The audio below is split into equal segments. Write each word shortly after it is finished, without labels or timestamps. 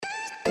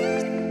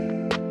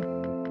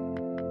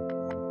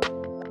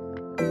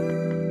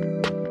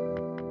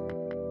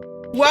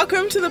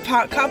Welcome to the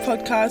Park Car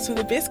Podcast, where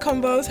the best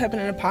combos happen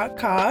in a parked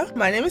car.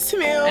 My name is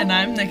Tamil. And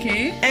I'm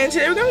Nikki. And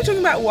today we're going to be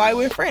talking about why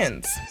we're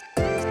friends.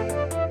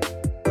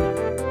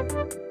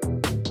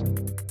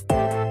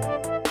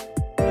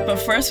 But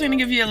first, we're going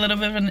to give you a little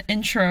bit of an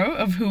intro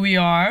of who we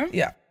are.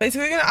 Yeah.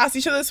 Basically, we're going to ask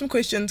each other some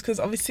questions because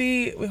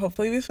obviously,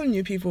 hopefully we have some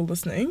new people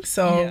listening.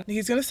 So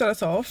he's going to start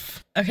us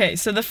off. Okay,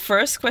 so the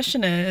first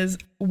question is,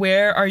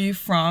 where are you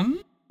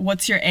from?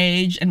 What's your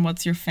age? And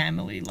what's your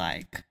family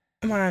like?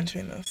 Am I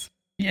answering this?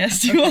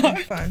 Yes, you are.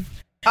 Fine.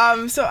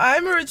 So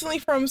I'm originally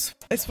from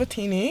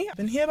Eswatini. I've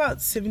been here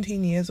about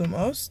 17 years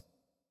almost.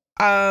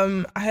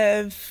 I'm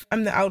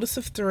the eldest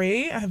of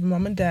three. I have a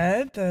mum and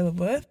dad that I live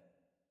with.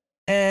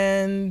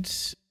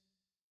 And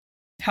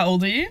how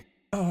old are you?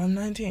 Oh, I'm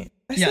 19.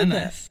 I yeah, said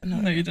nice. That.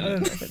 No, you didn't. I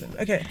don't know if I did.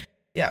 Okay.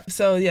 Yeah.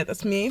 So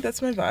that's me.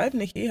 That's my vibe.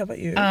 Nikki, how about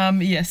you?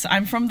 Yes,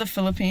 I'm from the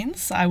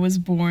Philippines. I was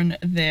born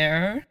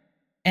there,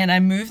 and I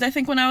moved, I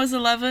think, when I was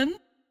 11.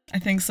 I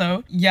think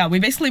so. Yeah, we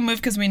basically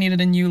moved because we needed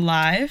a new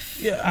life.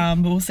 Yeah.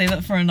 But we'll save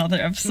that for another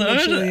episode.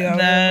 Literally,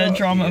 the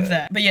drama of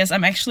that. But yes,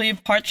 I'm actually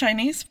part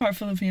Chinese, part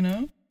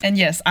Filipino. And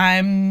yes,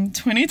 I'm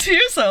 22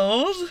 years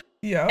old.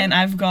 Yeah. And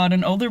I've got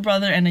an older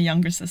brother and a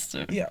younger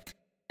sister. Yeah.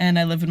 And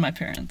I live with my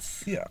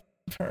parents. Yeah.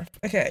 Perfect.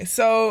 Okay,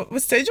 so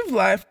what stage of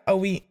life are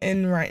we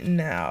in right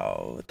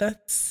now?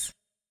 That's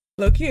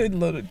low-key a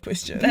loaded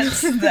question.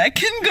 That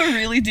can go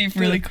really deep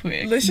really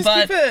quick. Let's just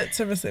keep it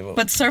surface level.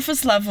 But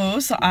surface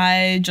level, so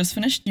I just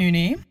finished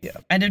uni. Yeah.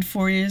 I did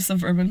 4 years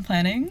of urban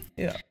planning.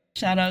 Yeah.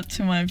 Shout out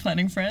to my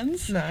planning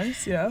friends.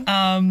 Nice, yeah.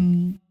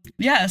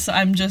 Yeah, so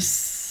I'm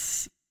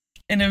just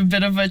in a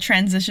bit of a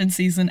transition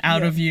season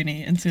out of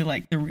uni into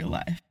like the real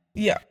life.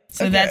 Yeah.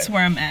 So that's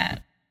where I'm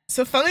at.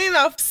 So funnily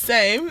enough,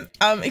 same,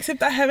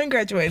 except I haven't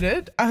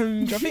graduated.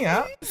 I'm dropping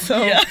out.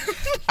 So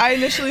I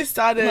initially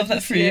started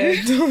this year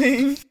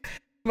doing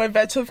my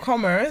Bachelor of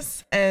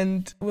Commerce,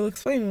 and we'll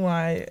explain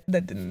why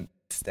that didn't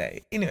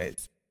stay.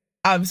 Anyways,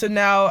 so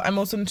now I'm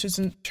also in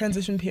a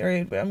transition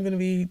period where I'm going to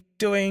be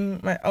doing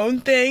my own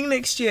thing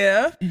next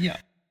year. Yeah.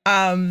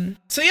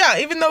 So yeah,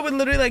 even though we're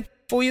literally like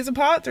 4 years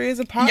apart, 3 years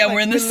apart. Yeah, like,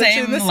 we're in the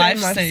same life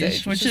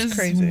stage, which is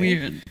crazy.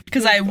 Weird.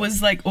 Because I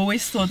was like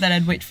always thought that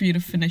I'd wait for you to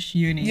finish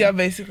uni. Yeah,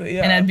 basically,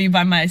 yeah. And I'd be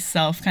by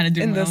myself kind of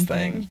doing in my this own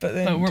thing.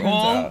 But we're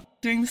all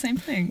doing the same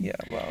thing. Yeah,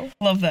 well.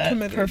 Love that.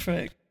 Committed.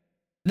 Perfect.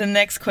 The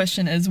next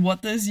question is,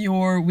 what does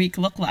your week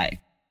look like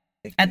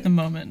at the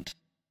moment?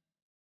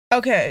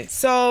 Okay,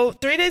 so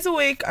 3 days a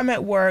week I'm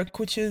at work,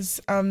 which is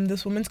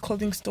this woman's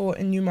clothing store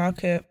in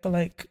Newmarket for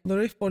like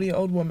literally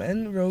 40-year-old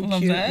woman, real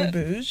Love cute, that. real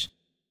bouge.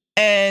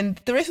 And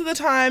the rest of the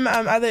time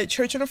I'm either at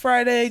church on a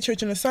Friday,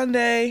 church on a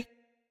Sunday,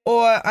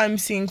 or I'm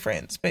seeing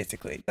friends,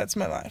 basically. That's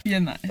my life. Yeah,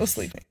 nice. Or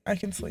sleeping. I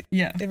can sleep.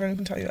 Yeah. Everyone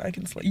can tell you I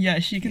can sleep. Yeah,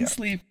 she can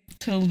sleep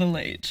till the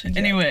late. Yeah.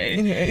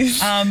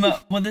 Anyways,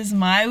 what does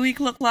my week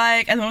look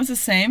like? At the moment it's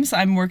the same. So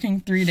I'm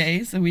working 3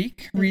 days a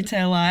week.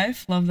 Retail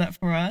life. Love that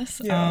for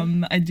us. Yeah.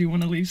 I do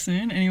want to leave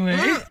soon. Anyway,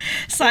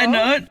 side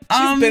note.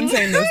 She's been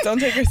saying this. Don't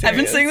take her serious. I've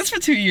been saying this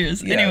for 2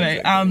 years. Yeah, anyway,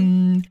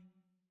 exactly.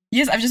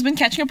 Yes, I've just been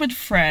catching up with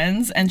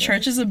friends, and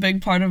church is a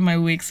big part of my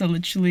week. So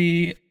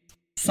literally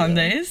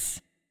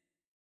Sundays.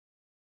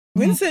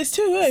 Wednesdays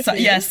too,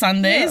 right?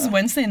 Sundays,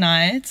 Wednesday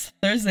nights,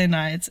 Thursday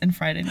nights, and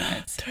Friday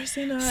nights.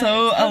 Thursday nights.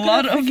 So a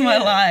lot of my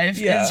life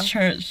is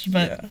church,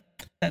 but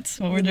that's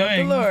what we're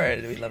doing. We love the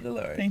Lord. We love the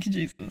Lord. Thank you,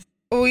 Jesus.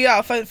 Oh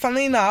yeah,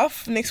 funnily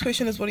enough, next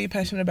question is, what are you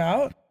passionate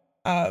about?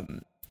 I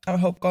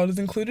hope God is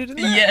included in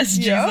that. Yes,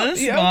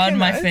 Jesus, God,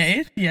 my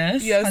faith.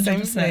 Yes, yeah, 100%. same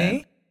with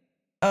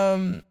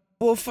me.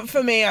 Well,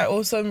 for me, I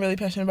also am really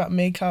passionate about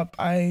makeup.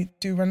 I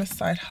do run a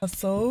side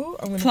hustle.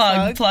 I'm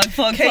gonna plug.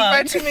 Cake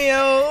by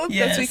Tamil.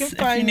 Yes, that's where you can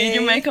find if you need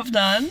your makeup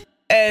done.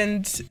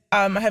 And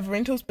I have a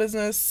rentals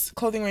business,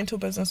 clothing rental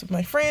business with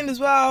my friend as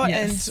well,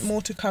 and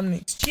more to come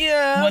next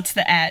year. What's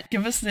the at?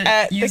 Give us the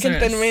at users. Thick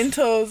and Thin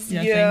Rentals.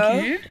 Yeah,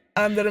 thank you.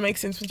 That'll make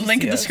sense.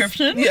 Link in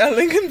description. Yeah,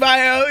 link in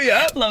bio.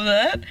 Yeah, love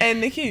that.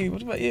 And Nikki,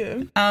 what about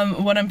you?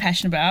 What I'm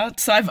passionate about.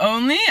 So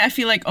I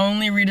feel like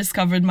only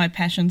rediscovered my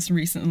passions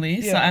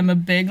recently. Yeah. So I'm a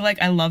big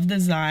I love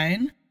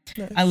design.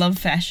 Nice. I love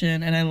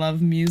fashion, and I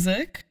love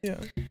music. Yeah.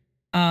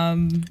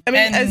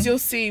 As you'll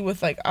see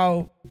with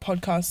our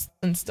podcast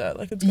and stuff,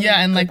 it's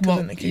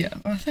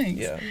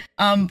thanks. Yeah.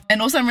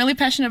 And also I'm really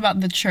passionate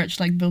about the church,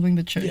 building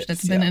the church.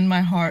 That's been in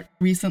my heart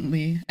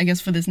recently, I guess,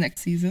 for this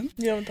next season.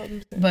 Yeah,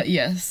 but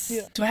yes.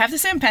 Yeah. Do I have to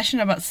say I'm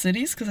passionate about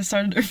cities because I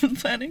started urban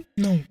planning?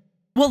 No.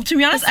 Well, to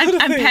be honest, I'm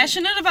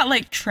passionate about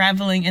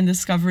traveling and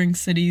discovering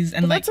cities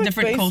and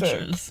different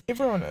cultures.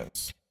 Everyone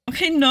is.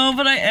 Okay, no,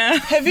 but I am.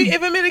 Have you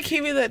ever met a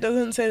Kiwi that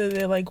doesn't say that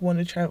they want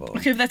to travel?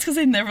 Okay, that's because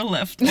they never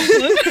left.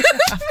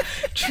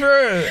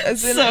 True.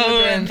 As in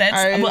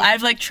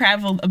I've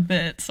traveled a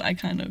bit, so I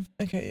kind of.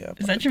 Okay, yeah.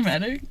 Is that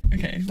dramatic?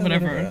 Okay,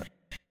 whatever.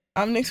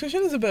 Next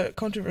question is a bit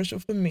controversial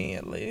for me,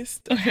 at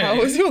least. Okay. How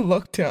was your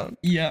lockdown?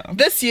 Yeah.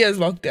 This year's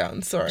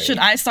lockdown, sorry. Should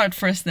I start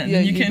first then?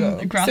 Yeah, you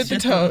can grasp set the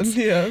tone.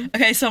 Yeah.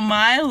 Okay, so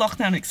my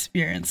lockdown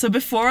experience. So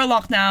before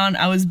lockdown,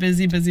 I was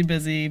busy.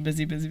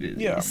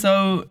 Yeah.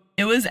 So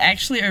it was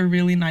actually a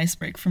really nice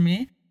break for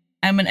me.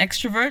 I'm an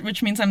extrovert,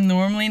 which means I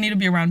normally need to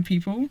be around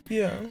people.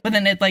 Yeah. But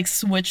then it like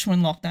switched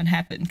when lockdown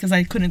happened because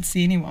I couldn't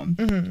see anyone.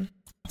 Mm-hmm.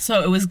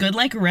 So it was good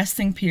like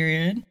resting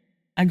period.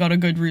 I got a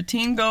good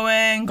routine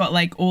going, got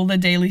like all the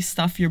daily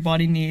stuff your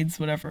body needs,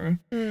 whatever.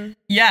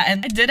 Yeah,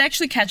 and I did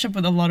actually catch up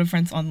with a lot of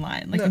friends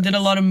online. Like I did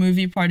a lot of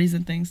movie parties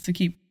and things to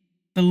keep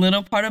the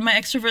little part of my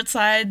extrovert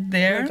side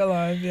there. Like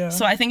alive, yeah.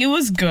 So I think it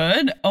was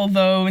good,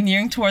 although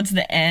nearing towards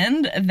the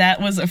end,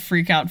 that was a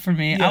freak out for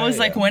me. Yeah, I was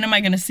like, when am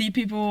I going to see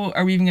people?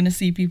 Are we even going to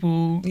see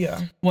people? Yeah.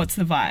 What's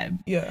the vibe?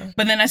 Yeah.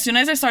 But then as soon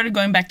as I started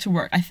going back to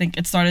work, I think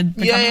it started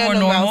becoming more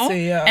normal.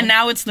 Yeah. And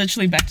now it's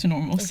literally back to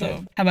normal. Okay.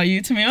 So how about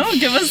you, Tamil?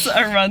 Give us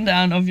a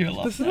rundown of your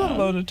lockdown. This is a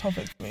loaded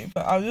topic for me,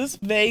 but I'll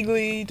just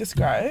vaguely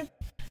describe.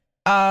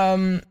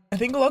 I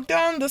think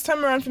lockdown this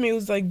time around for me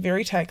was like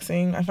very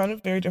taxing. I found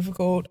it very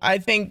difficult. I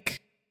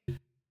think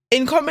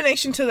in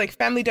combination to like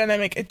family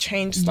dynamic, it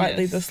changed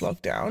slightly this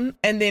lockdown.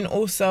 And then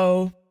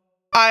also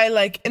I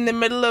like in the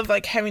middle of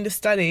like having to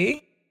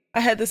study, I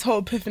had this whole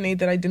epiphany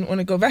that I didn't want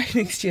to go back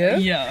next year.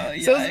 Yeah.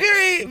 So it's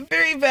very,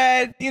 very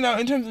bad, you know,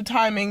 in terms of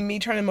timing, me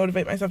trying to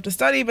motivate myself to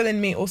study, but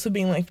then me also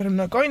being like, but I'm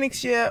not going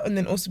next year. And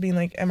then also being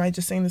like, am I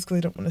just saying this because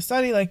I don't want to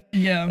study? Like,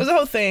 yeah, it was a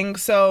whole thing.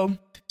 So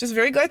just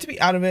very glad to be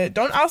out of it.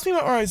 Don't ask me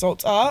what my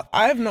results are.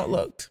 I have not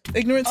looked.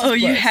 Ignorance is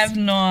bliss. You have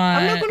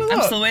not. I'm not going to look.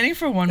 I'm still waiting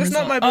for one result. It's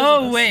not my business.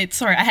 Oh, wait.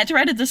 Sorry. I had to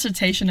write a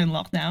dissertation in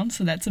lockdown,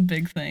 so that's a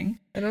big thing.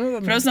 I don't know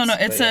what that means. No.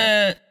 It's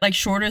a like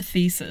shorter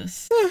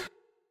thesis.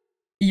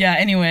 Yeah,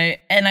 anyway.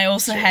 And I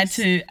also had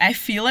to, I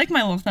feel like my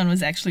lockdown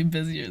was actually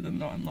busier than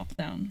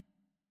non-lockdown.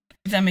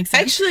 If that makes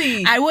sense.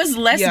 Actually, I was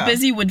less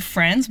busy with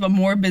friends, but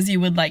more busy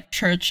with like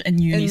church and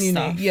uni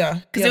stuff. Yeah.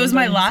 Because it was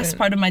my last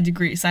part of my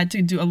degree, so I had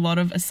to do a lot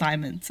of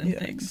assignments and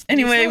things.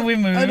 Anyway, we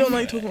moved. I don't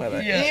like talking about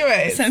that. Yeah.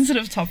 Anyway.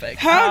 Sensitive topic.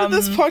 How did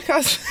this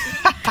podcast...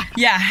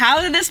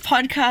 how did this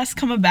podcast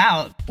come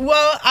about?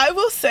 Well, I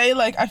will say,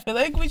 like, I feel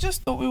like we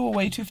just thought we were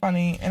way too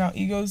funny and our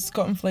egos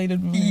got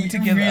inflated when we were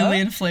together. Really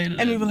inflated.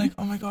 And we were like,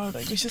 oh my God,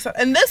 like, we should start.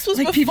 And this was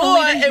like, before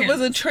it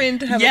was a trend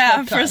to have a podcast.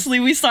 Yeah,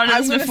 firstly, we started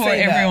this before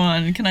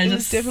everyone. Can I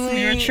just... Definitely,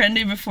 we were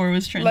trendy before it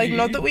was trendy. Like,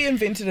 not that we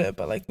invented it,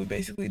 but, like, we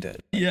basically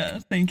did. Yeah,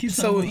 thank you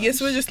so much. So,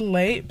 yes, we're just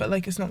late, but,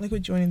 like, it's not like we're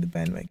joining the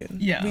bandwagon.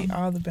 Yeah. We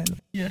are the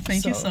bandwagon. Yeah,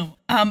 thank you so much.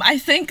 I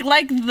think,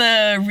 like,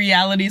 the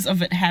realities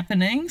of it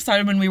happening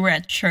started when we were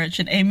at church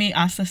and Amy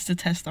asked us to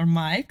test our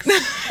mics.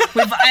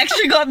 We've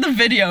actually got the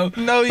video.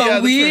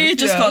 But we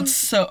just got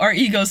so... Our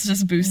egos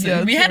just boosted.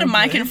 Yeah, we had a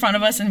mic in front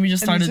of us and we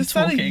just started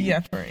talking.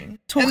 Yapping.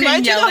 Talking,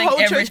 and yelling, the whole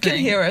everything. Church can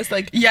hear us.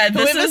 Like,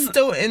 whoever's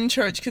still in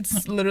church could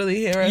literally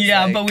hear us.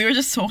 Yeah, like, but we were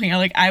just talking.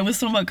 Like, I was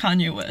talking about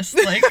Kanye West.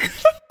 Like...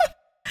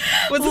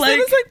 Was the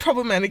same as like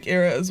problematic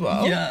era as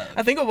well? Yeah,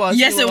 I think it was.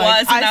 Yes, it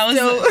was. And I was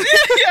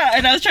yeah,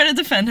 and I was trying to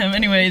defend him.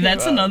 Anyway,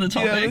 that's another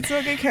topic. Yeah, let's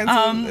not get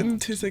cancelled in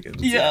 2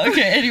 seconds. Yeah.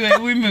 Okay. Anyway,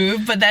 we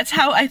moved, but that's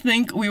how I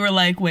think we were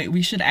like, wait,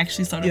 we should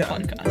actually start a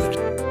podcast.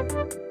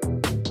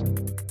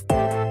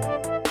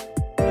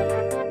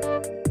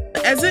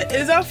 As it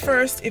is our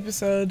first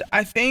episode,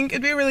 I think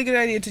it'd be a really good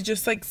idea to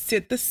just like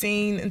set the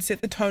scene and set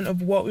the tone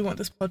of what we want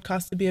this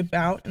podcast to be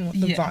about and what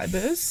the vibe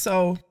is.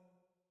 So.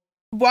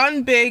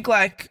 One big,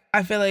 like,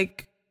 I feel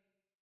like,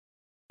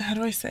 how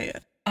do I say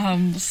it?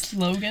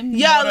 Slogan?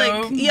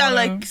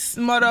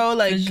 Motto,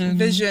 like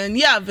vision.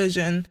 Yeah,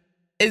 vision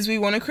is we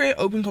want to create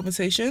open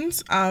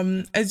conversations.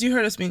 As you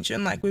heard us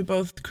mention, like, we're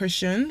both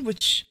Christian,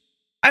 which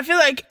I feel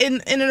like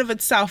in and of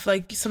itself,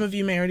 like, some of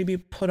you may already be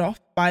put off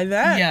by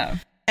that. Yeah.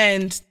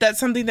 And that's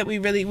something that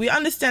we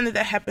understand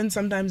that happens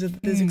sometimes.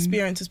 There's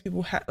experiences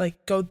people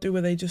go through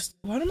where they just,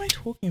 what am I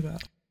talking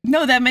about?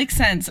 No, that makes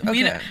sense.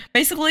 Okay.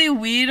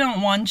 We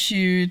don't want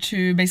you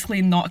to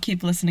basically not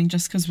keep listening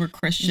just because we're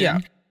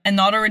Christian and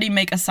not already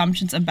make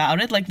assumptions about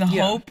it. Like the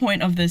whole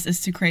point of this is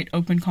to create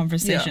open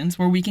conversations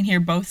where we can hear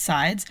both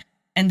sides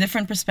and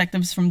different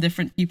perspectives from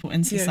different people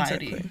in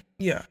society. Yeah, exactly.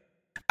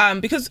 Yeah.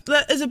 Because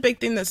that is a big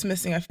thing that's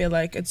missing. I feel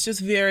like it's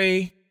just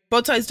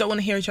both sides don't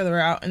want to hear each other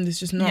out and there's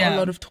just not a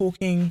lot of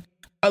talking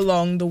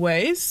along the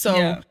way. So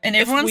and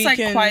everyone's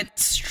quite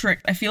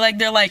strict. I feel like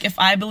they're like, if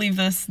I believe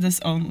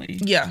this only.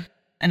 Yeah.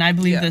 And I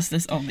believe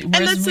this only. Whereas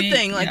and that's the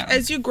thing, like,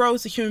 as you grow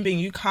as a human being,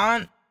 you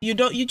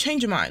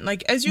change your mind.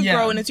 Like, as you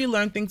grow and as you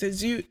learn things,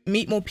 as you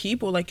meet more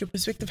people, like, your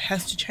perspective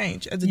has to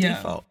change as a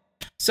default.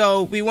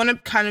 So we want to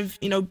kind of,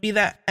 be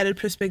that added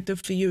perspective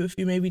for you if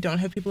you maybe don't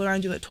have people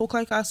around you that talk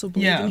like us or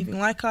believe anything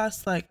like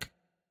us, like,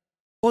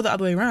 or the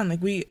other way around.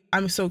 Like,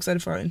 I'm so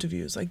excited for our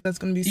interviews. Like, that's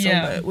going to be so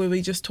lit, where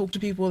we just talk to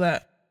people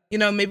that,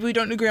 maybe we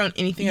don't agree on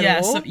anything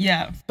at all.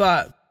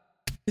 But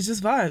it's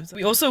just vibes.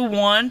 We also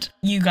want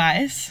you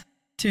guys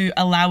to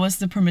allow us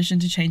the permission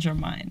to change our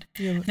mind.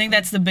 I think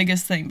that's the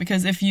biggest thing,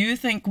 because if you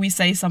think we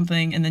say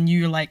something and then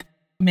you like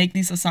make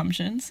these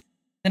assumptions,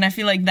 then I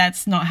feel like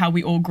that's not how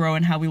we all grow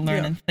and how we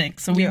learn and think.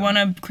 So we want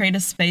to create a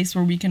space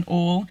where we can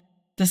all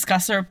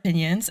discuss our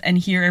opinions and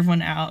hear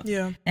everyone out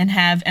and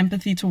have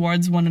empathy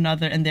towards one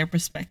another and their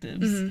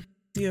perspectives.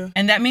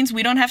 And that means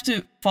we don't have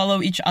to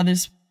follow each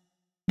other's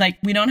like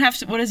we don't have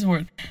to, what is the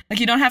word? Like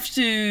you don't have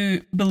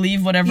to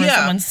believe whatever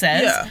someone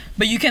says,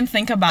 but you can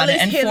think about it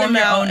and form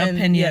your own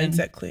opinion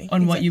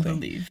on what you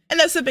believe. And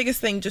that's the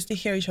biggest thing, just to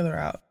hear each other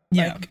out.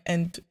 Like,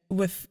 and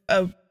with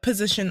a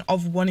position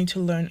of wanting to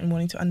learn and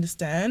wanting to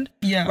understand,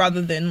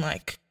 rather than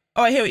like,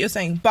 oh, I hear what you're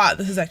saying, but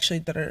this is actually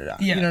da-da-da-da.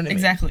 Yeah, you know what I mean?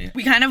 Exactly.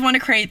 We kind of want to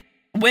create,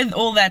 with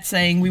all that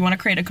saying, we want to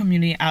create a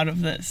community out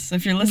of this. So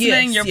if you're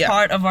listening, you're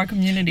part of our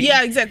community.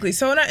 Yeah, exactly.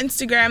 So on our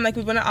Instagram, like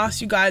we want to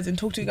ask you guys and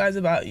talk to you guys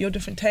about your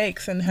different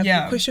takes and have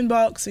a question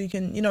box so you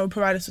can, you know,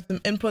 provide us with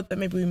some input that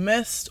maybe we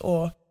missed,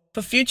 or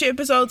for future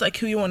episodes, like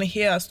who you want to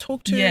hear us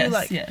talk to,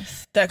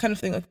 that kind of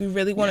thing. Like we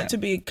really want it to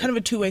be kind of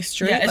a two-way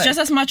street. Yeah, it's like, just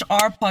as much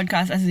our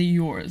podcast as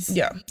yours.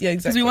 Yeah, exactly.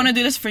 Because we want to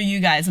do this for you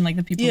guys and like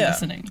the people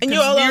listening. And we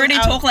already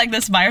talk like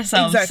this by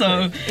ourselves,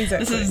 so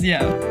this is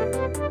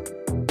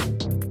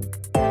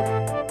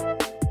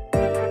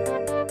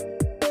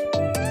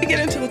To get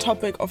into the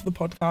topic of the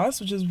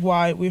podcast, which is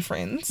why we're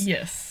friends.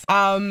 Yes.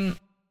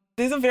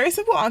 There's a very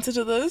simple answer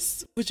to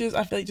this, which is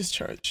I feel like just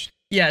church.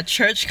 Yeah,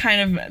 church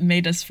kind of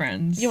made us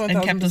friends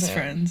and kept us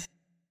friends.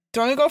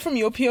 Do you want to go from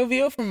your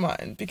POV or from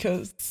mine?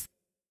 Because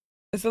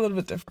it's a little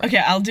bit different.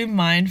 Okay, I'll do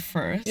mine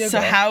first. Yeah, so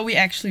how we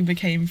actually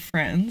became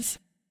friends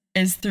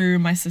is through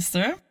my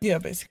sister. Yeah,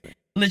 basically.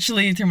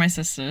 Literally through my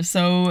sister.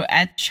 So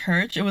at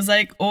church, it was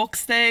like Aux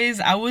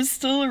days. I was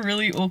still a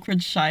really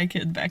awkward, shy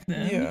kid back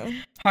then. Yeah.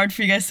 Hard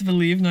for you guys to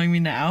believe knowing me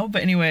now.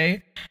 But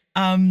anyway,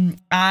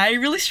 I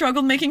really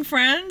struggled making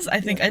friends. I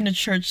think in a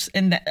church,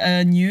 in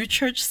a new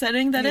church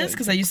setting, that is,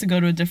 because I used to go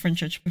to a different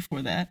church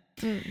before that.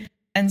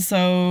 And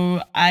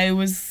so I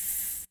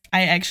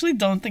actually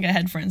don't think I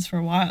had friends for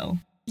a while.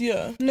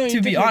 Yeah. No,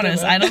 to be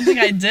honest, I don't think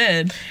I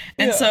did.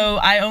 And so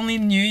I only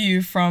knew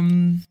you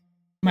from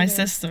my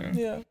sister.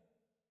 Yeah.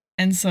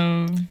 And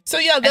so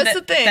yeah, that's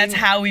the thing. That's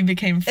how we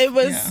became friends. It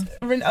was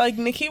like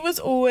Nikki was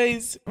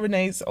always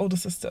Renee's older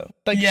sister.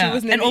 Like she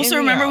was never and also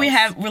remember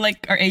we're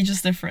like our age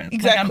is different.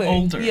 Exactly. Like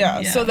I'm older.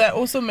 Yeah. So that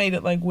also made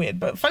it like weird.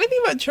 But funny thing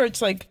about church,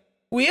 like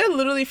we are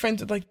literally friends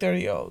with like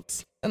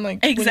 30-year-olds and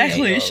like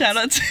exactly. Shout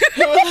out to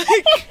who are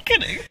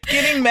like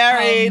getting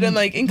married and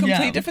like in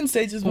complete different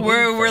stages.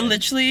 We're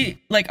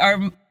literally like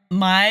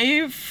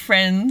my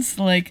friends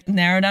like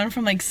narrow down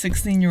from like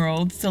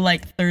 16-year-olds to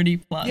like 30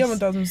 plus. Yeah,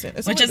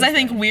 1000%. Which is I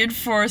think weird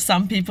for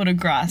some people to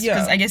grasp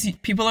because I guess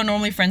people are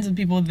normally friends with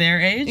people their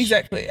age.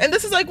 Exactly. And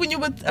this is like when you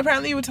were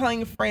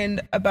telling a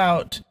friend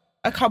about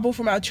a couple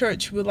from our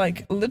church who were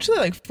like literally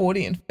like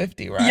 40 and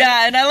 50, right?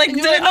 Yeah, and I like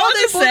didn't know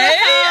what to say.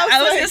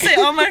 I was gonna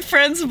say all my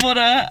friends bought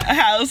a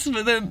house,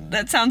 but then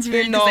that sounds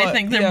weird because they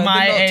think they're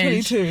my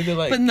age. 22, they're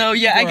like, but no,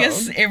 grown. I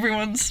guess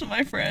everyone's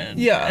my friend.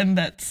 Yeah, and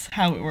that's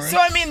how it works. So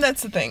I mean,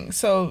 that's the thing.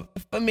 So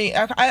for me,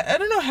 I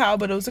don't know how,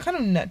 but it was a kind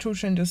of natural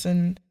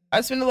transition.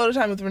 I spent a lot of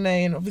time with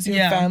Renee and obviously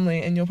your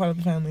family, and you're part of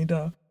the family,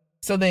 duh.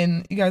 So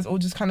then you guys all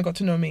just kind of got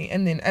to know me,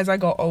 and then as I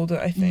got older,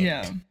 I think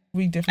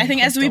we definitely. I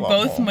think as we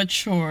both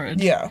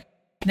matured,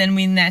 then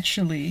we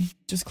naturally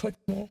just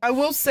clicked more. I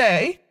will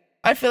say,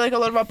 I feel like a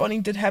lot of our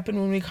bonding did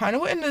happen when we kind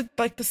of were in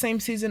like the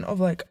same season of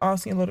like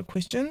asking a lot of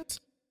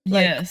questions.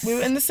 Like, we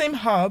were in the same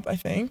hub, I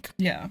think.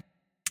 Yeah.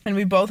 And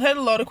we both had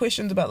a lot of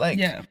questions about like.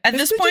 Yeah. At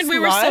this point, we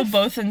were still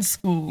both in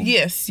school.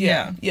 Yes.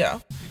 Yeah.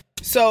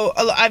 So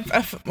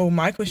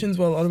my questions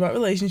were a lot about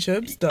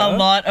relationships. Duh. A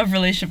lot of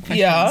relationship questions.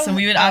 Yeah. So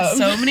we would ask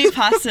so many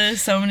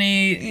pastors, so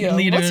many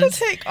leaders.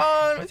 What's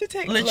your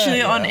take on?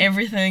 Literally on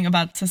everything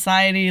about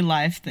society,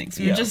 life, things.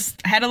 We just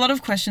had a lot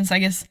of questions. I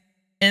guess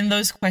in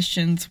those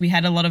questions we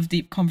had a lot of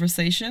deep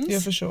conversations. Yeah,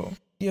 for sure.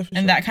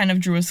 And that kind of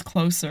drew us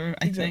closer,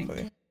 I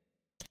think.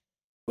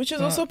 Which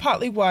is also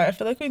partly why I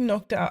feel like we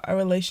knocked out our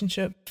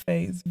relationship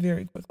phase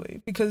very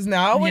quickly. Because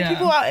now when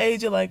people our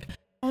age are like,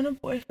 I want a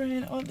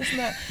boyfriend, I want this and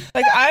that.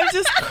 Like, I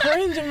just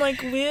cringe. I'm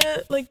like,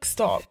 we're like,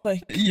 stop.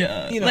 Like, you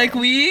know. Like,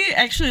 we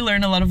actually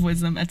learn a lot of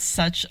wisdom at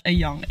such a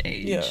young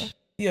age.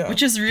 Yeah.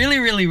 Which is really,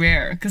 really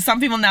rare. Because some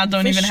people now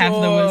don't even have the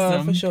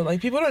wisdom. For sure. Like,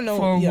 people don't know.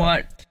 For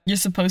what you're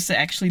supposed to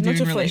actually do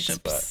in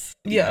relationships.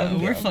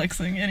 We're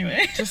flexing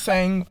anyway. Just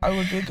saying, I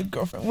would be a good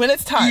girlfriend. When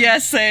it's time. Yeah,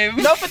 same.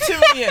 Not for 2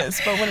 more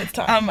years, but when it's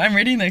time. I'm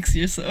ready next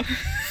year, so.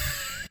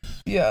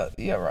 Yeah,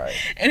 right.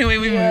 Anyway,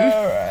 we move.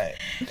 Yeah,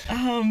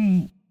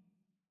 right.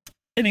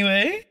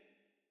 Anyway,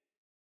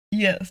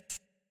 yes.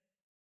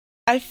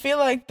 I feel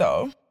like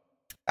though,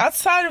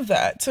 outside of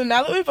that, so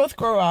now that we both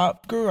grew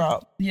up,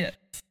 yes,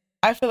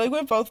 I feel like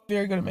we're both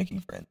very good at making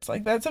friends.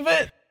 Like that's a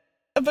bit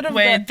of.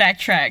 Wait,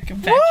 backtrack.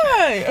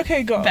 Why?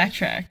 Okay, go.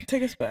 Backtrack.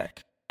 Take us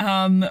back.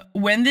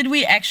 When did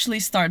we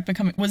actually start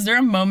becoming? Was there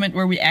a moment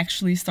where we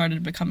actually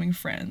started becoming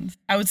friends?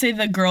 I would say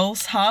the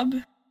girls' hub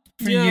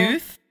for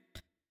youth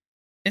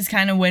is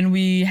kind of when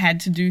we had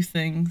to do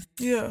things.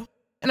 Yeah.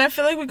 And I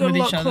feel like we got a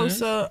lot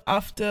closer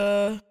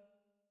after,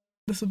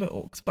 this is a bit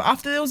awkward, but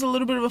after there was a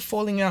little bit of a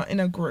falling out in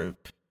our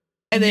group.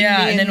 And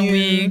then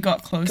we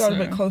got closer. Got a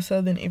bit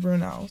closer than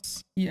everyone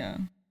else. Yeah.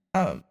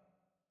 And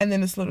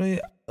then it's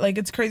literally, like,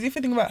 it's crazy if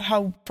you think about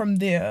how from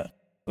there,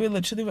 we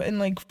literally were in,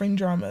 like, friend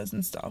dramas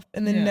and stuff.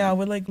 And then now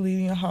we're, like,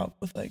 leading a hub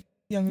with, like,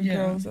 younger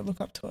girls that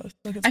look up to us.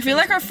 Like, I feel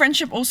like our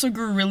friendship also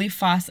grew really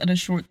fast at a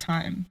short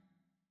time.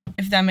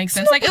 If that makes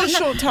sense. Like, a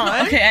short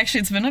time. Okay,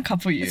 actually, it's been a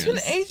couple years.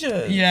 It's been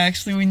ages. Yeah,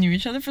 actually, we knew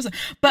each other for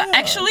but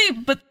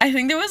I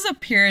think there was a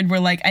period where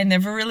like I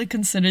never really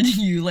considered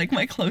you like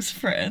my close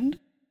friend.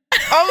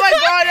 Oh my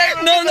god, I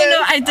remember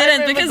No, I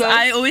didn't because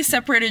I always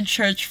separated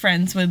church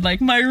friends with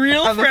like my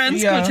real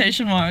friends,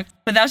 quotation mark.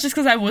 But that was just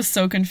because I was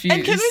so confused.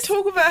 And can we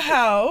talk about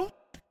how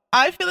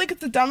I feel like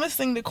it's the dumbest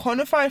thing to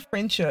quantify a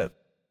friendship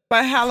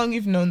by how long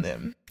you've known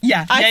them.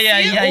 Yeah, I see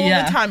it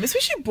all the time,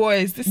 especially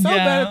boys. They're so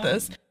bad at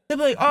this. They'll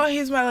be like, oh,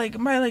 he's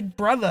my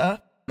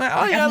brother.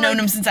 I've known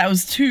him since I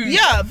was 2.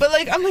 Yeah, but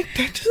like I'm like,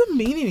 that doesn't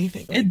mean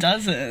anything. Like, it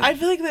doesn't. I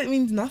feel like that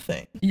means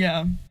nothing.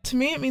 Yeah. To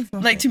me, it means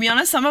nothing. Like, to be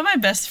honest, some of my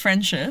best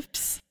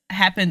friendships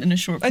happened in a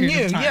short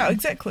period of time. Yeah,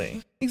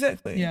 exactly.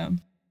 Yeah.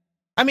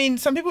 I mean,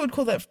 some people would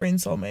call that friend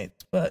soulmates,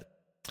 but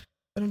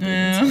I don't believe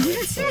in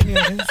soulmates. So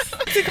anyways.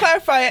 To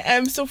clarify, I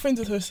am still friends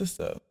with her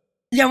sister.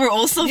 Yeah, we're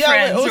also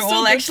friends. We're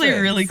all actually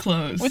really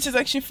close. Which is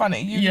actually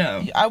funny.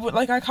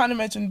 I can't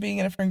imagine being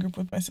in a friend group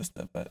with my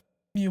sister, but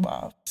you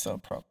are, so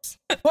props.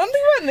 One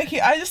thing about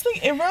Nikki, I just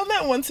think everyone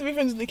that wants to be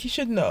friends with Nikki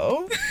should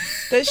know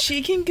that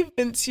she can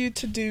convince you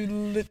to do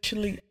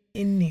literally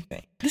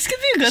anything. This could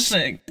be a good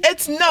thing.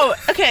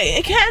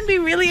 It can be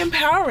really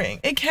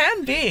empowering. It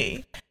can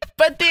be.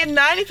 But then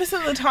 90%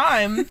 of the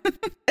time,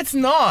 it's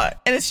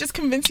not. And it's just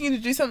convincing you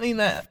to do something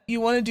that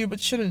you want to do but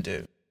shouldn't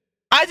do.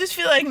 I just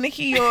feel like,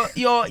 Nikki,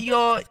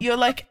 your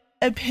like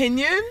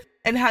opinion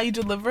and how you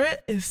deliver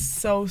it is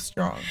so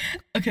strong.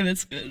 Okay,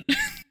 that's good.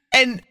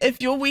 And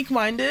if you're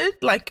weak-minded,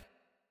 like,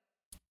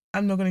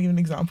 I'm not going to give an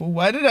example.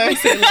 Why did I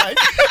say like?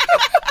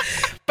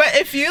 But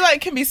if you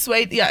like can be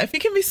swayed, if you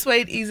can be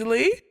swayed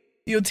easily,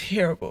 you're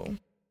terrible.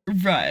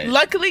 Right.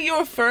 Luckily,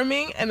 you're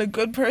affirming and a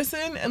good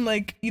person, and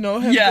like, have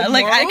good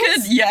like morals. I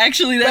could. Yeah,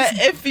 actually, that's.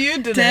 But if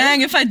you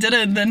didn't, if I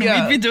didn't, then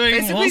we'd be doing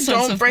basically all sorts of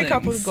things. Don't break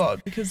up with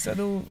God because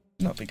that'll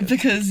not be good.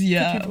 Because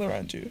for people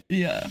around you.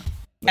 Yeah.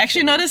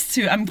 Actually, notice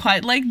too. I'm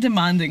quite like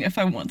demanding if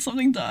I want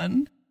something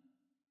done.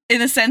 In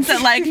the sense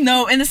that like in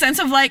the sense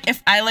of like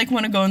if I like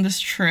want to go on this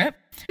trip.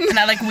 And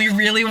I like, we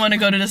really want to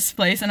go to this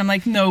place. And I'm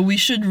like, no, we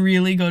should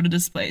really go to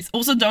this place.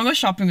 Also, don't go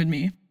shopping with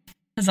me.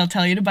 Because I'll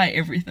tell you to buy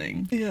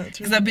everything. Yeah.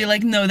 Because I'll be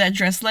like, no, that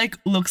dress like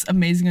looks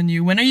amazing on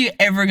you. When are you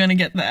ever going to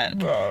get that?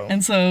 Bro.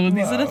 And so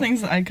these are the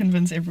things that I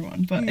convince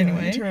everyone. But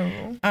anyway.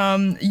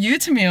 You,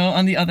 Tamil,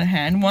 on the other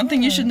hand, one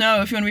thing you should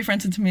know if you want to be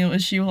friends with Tamil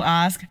is she will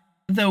ask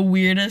the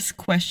weirdest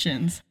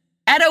questions.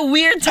 At a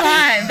weird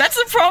time. That's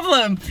the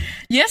problem.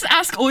 Yes,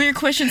 ask all your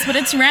questions, but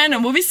it's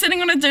random. We'll be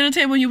sitting on a dinner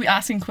table and you'll be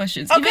asking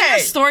questions. Okay. Even the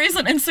stories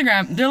on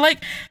Instagram, they're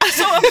like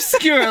so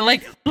obscure.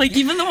 Like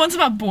even the ones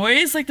about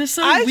boys, like they're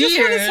so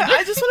weird.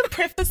 I just want to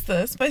preface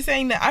this by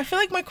saying that I feel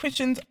like my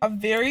questions are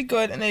very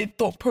good and they're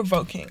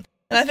thought-provoking.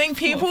 And I think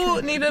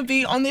people need to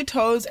be on their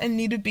toes and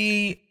need to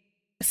be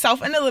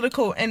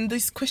self-analytical, and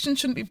these questions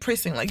shouldn't be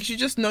pressing. Like, you should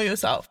just know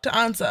yourself to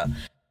answer.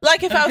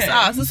 Like, if I was to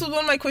ask, this was one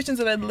of my questions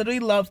that I literally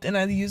loved, and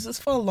I used this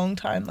for a long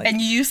time. Like, and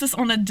you used this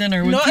on a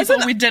dinner with people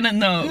we didn't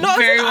know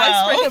very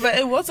well. Icebreaker, but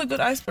it was a good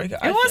icebreaker.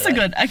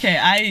 Okay,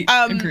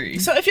 I agree.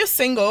 So if you're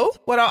single,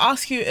 what I'll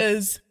ask you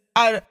is,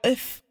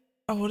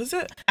 what is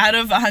it? Out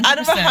of 100%. Out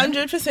of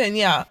 100%,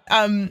 yeah.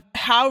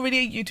 How ready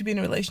are you to be in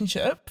a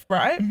relationship,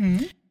 right?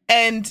 Mm-hmm.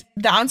 And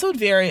the answer would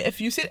vary.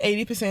 If you said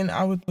 80%,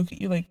 I would look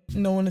at you like,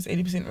 no one is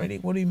 80% ready.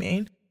 What do you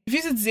mean? If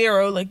you said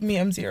 0, like me,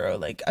 I'm 0.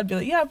 Like, I'd be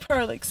like, yeah,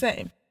 like,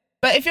 same.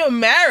 But if you're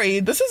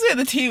married, this is where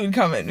the tea would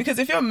come in. Because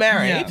if you're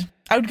married,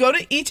 I would go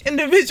to each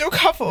individual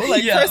couple,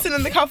 person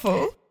in the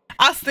couple,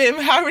 ask them,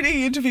 how ready are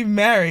you to be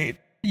married?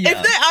 Yeah.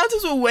 If their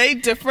answers were way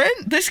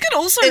different, this could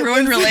also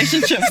ruin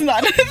relationships. Now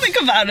that I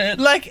think about it,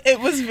 like it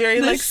was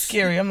very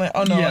scary. I'm like,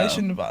 oh no, I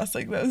shouldn't have asked.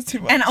 Like that was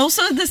too much. And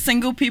also the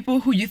single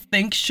people who you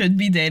think should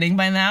be dating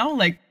by now,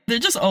 like they're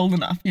just old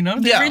enough,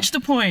 they've reached a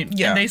point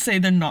and they say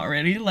they're not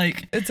ready.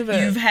 Like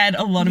you've had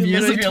a lot of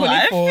years of your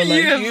life. Like,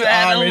 you have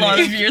had a lot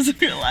of years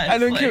of your life. I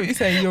don't care what you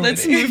say.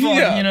 Let's move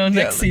on.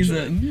 Next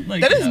season.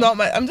 Like, that is not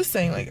my. I'm just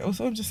saying. Like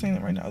also, I'm just saying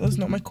that right now. That's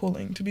not my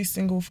calling to be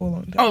single for a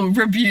long time. Oh,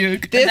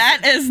 rebuke.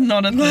 That is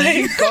not a thing.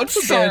 Like, God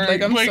forbid.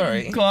 Like I'm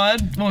sorry.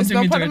 God won't do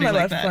me dirty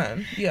like that.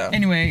 Plan. Yeah.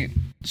 Anyway,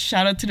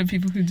 shout out to the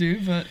people who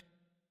do, but.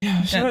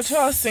 Yeah, shout out to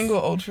our single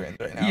old friends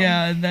right now.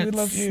 Yeah, that's we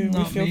love you.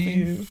 We feel for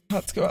you.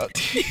 Hearts go out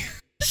to you.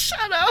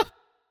 Shut up.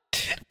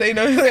 They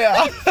know who they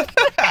are.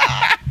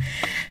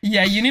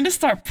 Yeah, you need to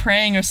start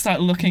praying or start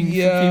looking for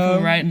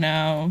people right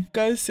now.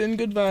 Guys, send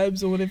good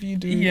vibes or whatever you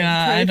do.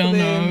 Yeah, I don't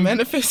know.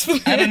 Manifest for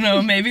them. I don't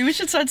know. Maybe we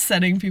should start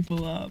setting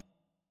people up.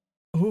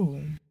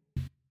 Ooh.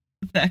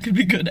 That could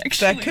be good,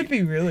 actually. That could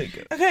be really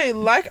good. Okay,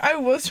 like I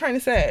was trying to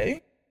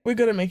say, we're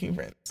good at making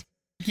friends.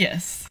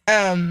 Yes.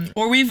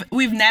 Or we've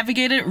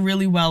navigated it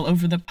really well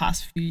over the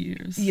past few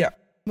years. Yeah,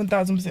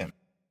 1000%.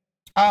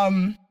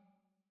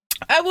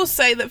 I will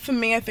say that for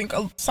me, I think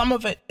some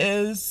of it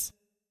is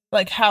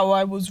like how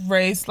I was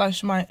raised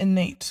 / my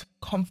innate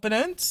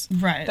confidence.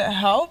 Right. That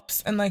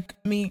helps, and like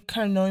me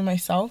kind of knowing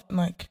myself and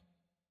like,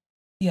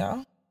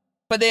 yeah.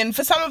 But then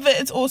for some of it,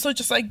 it's also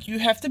just like you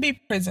have to be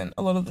present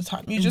a lot of the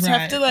time. You just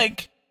have to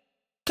like,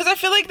 because I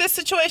feel like there's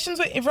situations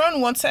where everyone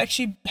wants to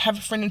actually have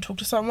a friend and talk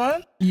to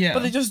someone, but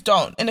they just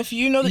don't. And if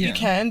you know that you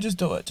can, just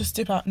do it. Just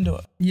step out and do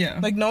it. Yeah.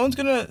 Like no one's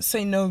gonna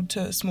say no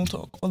to small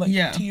talk or like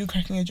to you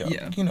cracking a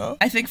joke, you know?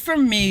 I think for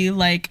me,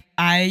 like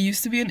I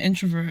used to be an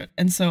introvert.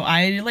 And so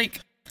I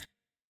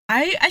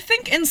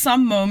think in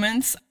some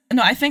moments,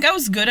 I think I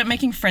was good at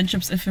making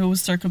friendships if it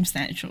was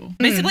circumstantial.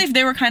 Basically, if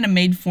they were kind of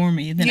made for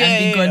me, then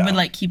I'd be good with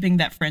like keeping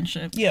that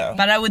friendship. Yeah.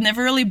 But I would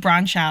never really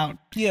branch out.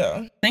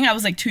 Yeah. I think I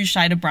was like too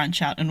shy to branch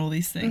out and all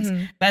these things.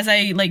 But as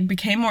I like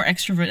became more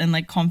extrovert and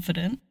like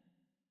confident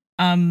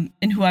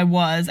in who I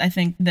was, I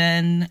think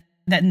then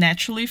that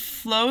naturally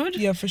flowed.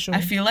 Yeah, for sure.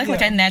 I feel like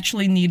I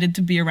naturally needed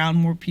to be around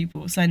more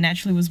people. So I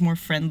naturally was more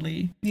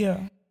friendly.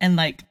 Yeah. And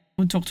like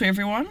would talk to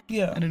everyone.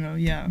 Yeah. I don't know.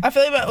 Yeah. I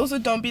feel like, but also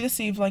don't be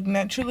deceived. Like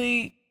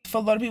naturally, for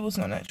a lot of people, it's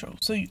not natural.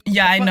 So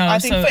I know. I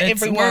think so for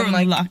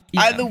everyone, like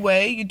either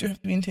way, you do have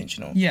to be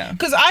intentional. Yeah.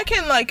 Because I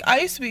can like,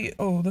 I used to be.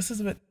 Oh, this is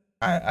a bit.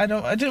 I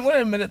didn't want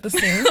to admit it this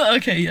thing.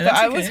 Okay, yeah. But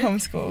I was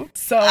homeschooled,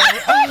 so. Wait,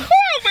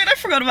 I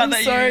forgot about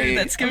that. Sorry,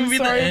 that's giving me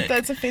sorry if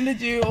that's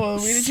offended you or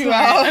weirded you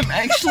out. I'm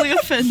actually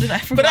offended. I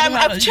forgot.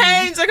 But I've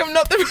changed. Like I'm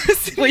not the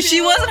person. Wait,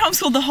 she wasn't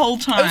homeschooled the whole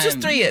time. It was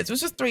just 3 years. It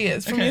was just 3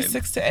 years, from year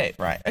 6 to 8.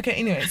 Right. Okay.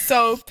 Anyway,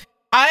 so.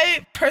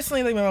 I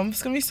personally, like, my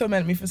mom's gonna be so mad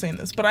at me for saying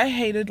this, but I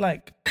hated,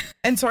 like,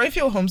 and sorry if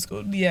you're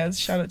homeschooled. Yes,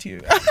 shout out to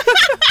you.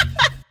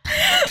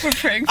 We're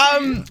praying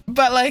for you.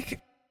 But,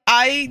 like,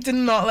 I did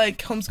not like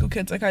homeschool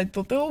kids. Like, I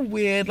thought they were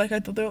weird. Like, I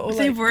thought they were all,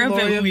 like,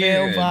 Gloria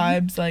Vale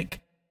vibes. Like,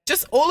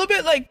 just all a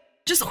bit, like,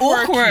 just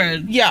quirky.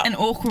 Awkward. Yeah. And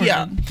awkward.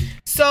 Yeah.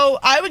 So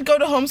I would go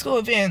to homeschool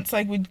events,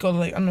 like we'd go to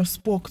like, I don't know,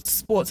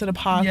 sports at a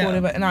park or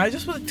whatever, and I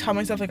just would tell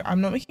myself like,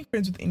 I'm not making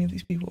friends with any of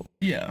these people.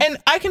 Yeah. And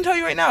I can tell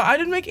you right now, I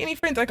didn't make any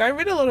friends. Like I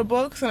read a lot of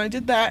books and I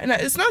did that, and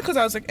it's not because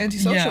I was like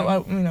antisocial. I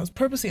mean, I was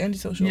purposely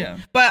antisocial. Yeah.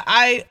 But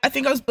I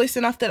think I was blessed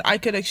enough that I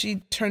could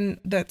actually turn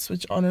that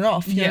switch on and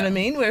off. You know what I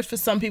mean? Whereas for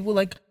some people,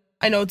 like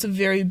I know it's a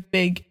very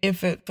big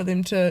effort for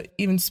them to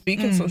even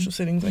speak in social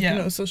settings, like you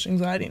know, social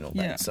anxiety and all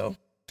that. So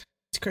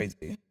it's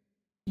crazy.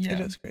 Yeah.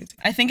 It is crazy.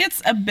 I think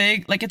it's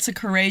it's a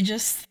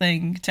courageous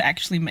thing to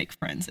actually make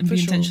friends and be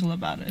intentional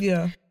about it.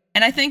 Yeah.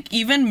 And I think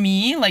even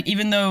me, like,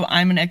 even though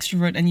I'm an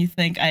extrovert and you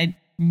think I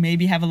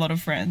maybe have a lot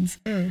of friends,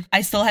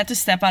 I still had to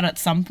step out at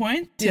some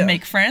point to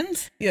make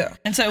friends. Yeah.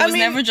 And so it was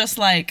never just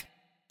like,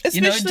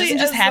 it doesn't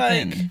just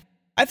happen. Like,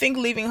 I think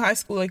leaving high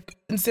school, like,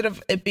 instead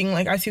of it being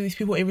like, I see these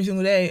people every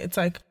single day, it's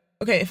like,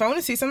 okay, if I want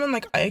to see someone,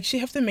 like, I actually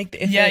have to make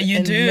the effort. Yeah,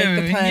 you do.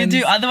 Make the plans.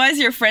 You do. Otherwise,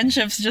 your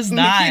friendships just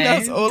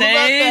die. They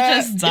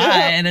just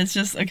die, and it's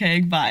just okay.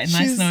 Bye.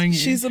 Nice knowing you.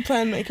 She's a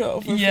plan maker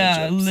of her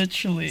friendships.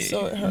 Literally.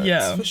 So it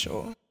hurts for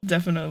sure.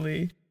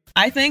 Definitely.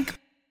 I think,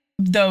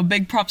 though,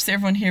 big props to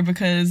everyone here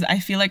because I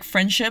feel like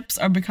friendships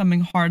are becoming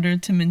harder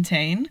to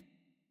maintain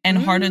and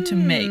harder to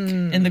make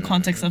in the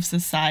context of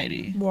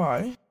society.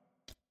 Why?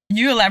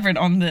 You elaborate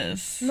on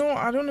this. No,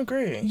 I don't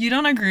agree. You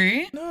don't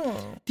agree?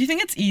 No. Do you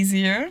think it's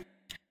easier?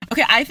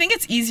 Okay, I think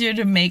it's easier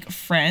to make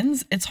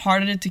friends. It's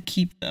harder to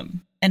keep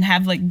them and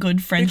have like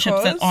good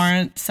friendships that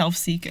aren't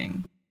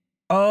self-seeking.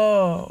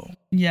 Oh.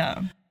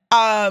 Yeah.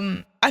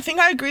 I think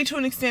I agree to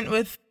an extent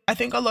with, I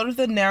think a lot of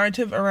the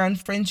narrative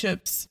around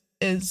friendships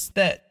is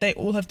that they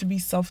all have to be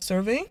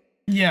self-serving.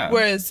 Yeah.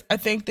 Whereas I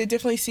think there are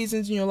definitely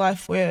seasons in your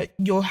life where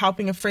you're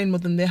helping a friend more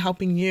than they're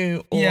helping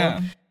you. Or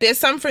there's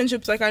some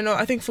friendships, like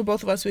I think for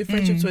both of us, we have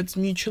friendships where it's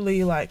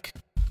mutually like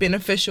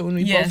beneficial and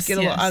we both get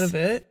a lot out of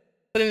it.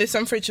 But then there's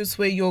some friendships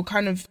where you're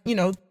kind of, you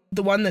know,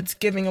 the one that's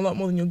giving a lot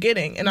more than you're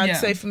getting. And I'd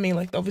say for me,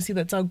 like, obviously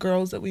that's our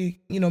girls that we,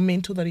 you know,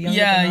 mentor that are younger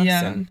than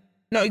us and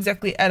not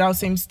exactly at our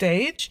same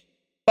stage.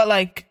 But,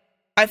 like,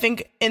 I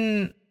think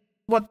in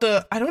I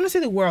don't want to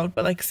say the world,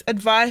 but, like,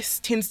 advice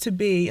tends to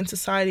be in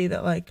society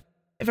that, like,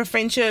 if a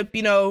friendship,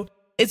 you know,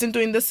 isn't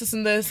doing this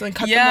and this and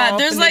cut them off. Yeah,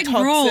 there's, like,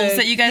 rules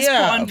that you guys put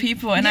on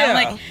people. And I'm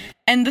like...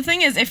 And the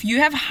thing is, if you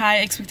have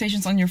high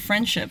expectations on your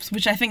friendships,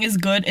 which I think is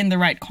good in the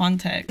right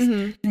context,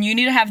 then you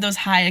need to have those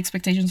high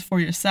expectations for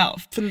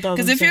yourself.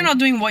 Because if you're not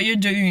doing what you're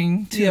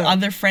doing to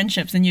other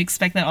friendships and you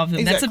expect that of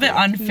them, that's a bit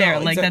unfair.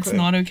 No, like, that's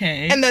not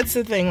okay. And that's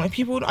the thing. Like,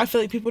 I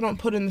feel like people don't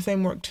put in the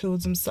same work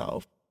towards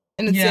themselves.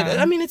 And it's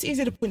I mean, it's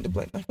easy to point the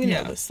blame. Like, we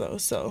know this, though,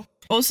 so.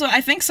 Also, I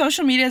think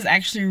social media is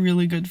actually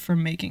really good for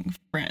making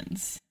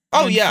friends.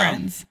 Oh, yeah.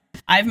 Friends.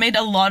 I've made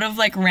a lot of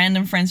like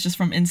random friends just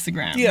from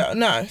Instagram. Yeah,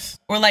 nice.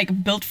 Or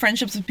like built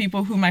friendships with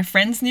people who my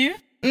friends knew,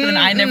 but then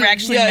I never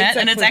actually met.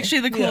 Exactly. And it's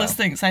actually the coolest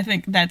thing. So I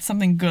think that's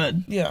something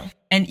good. Yeah.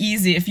 And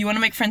easy. If you want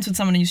to make friends with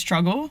someone and you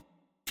struggle,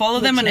 follow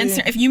them on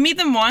Instagram. If you meet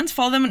them once,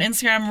 follow them on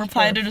Instagram,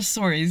 reply to the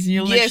stories.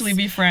 You'll literally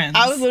be friends.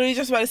 I was literally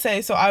just about to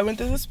say, so I went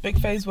through this big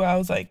phase where I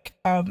was like,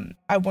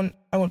 I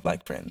want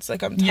black friends.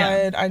 Like, I'm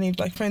tired. I need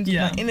black friends with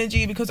my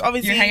energy because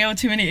obviously... You're hanging out with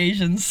too many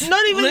Asians.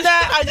 Not even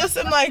that. I just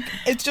am like,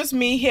 it's just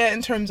me here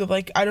in terms of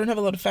like, I don't have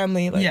a lot of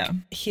family like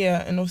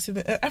here. And obviously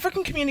the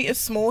African community is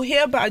small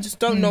here, but I just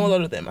don't know a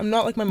lot of them. I'm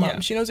not like my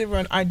mom. She knows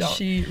everyone. I don't.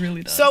 She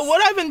really does. So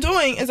what I've been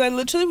doing is I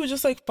literally would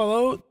just like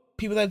follow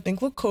people that I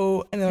think look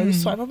cool, and then I'll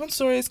just swipe up on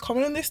stories,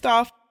 comment on their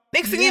stuff.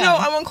 Next thing you know,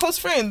 I'm on close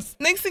friends.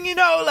 Next thing you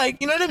know, like,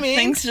 you know what I mean?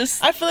 Things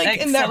just I feel like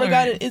in that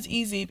regard, it is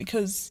easy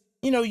because,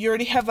 you know, you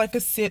already have like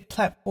a set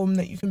platform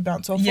that you can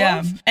bounce off of.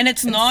 Yeah, and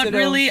it's not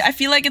really, I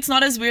feel like it's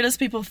not as weird as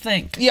people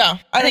think. Yeah.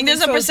 I think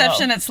there's a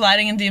perception that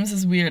sliding in DMs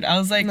is weird. I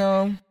was like,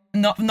 no.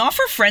 Not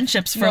for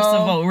friendships, first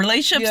of all.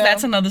 Relationships,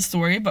 that's another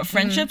story. But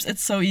friendships,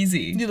 it's so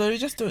easy. You literally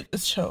just do it.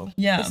 It's chill.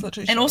 Yeah. It's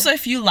literally and chill. also,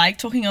 if you like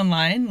talking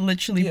online,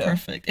 literally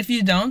perfect. If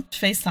you don't,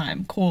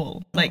 FaceTime,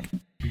 call. Like,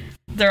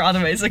 there are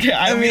other ways. Okay,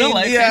 we don't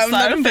like FaceTime. I'm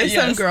not a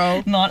FaceTime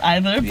girl. Not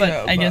either,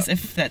 but I guess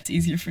if that's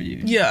easier for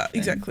you. Yeah,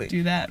 exactly.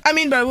 Do that. I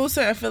mean, but I will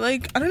say, I feel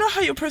like, I don't know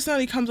how your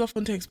personality comes off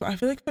on text, but I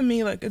feel like for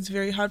me, like, it's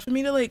very hard for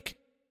me to, like,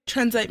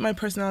 translate my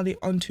personality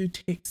onto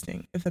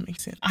texting, if that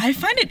makes sense. I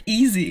find it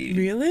easy.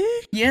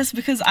 Really? Yes,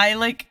 because I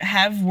like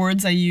have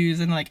words I use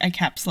and like I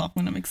caps lock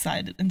when I'm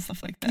excited and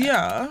stuff like that.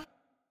 Yeah.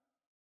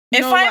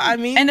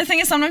 And the thing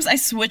is, sometimes I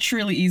switch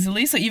really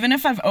easily. So even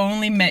if I've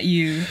only met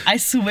you, I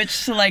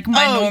switch to like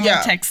my normal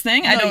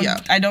texting.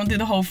 I don't do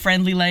the whole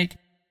friendly like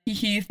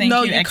thank you.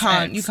 No, you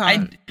can't. You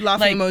can't.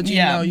 Laughing emoji.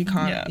 No, you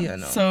can't. Yeah,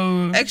 no.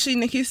 So actually,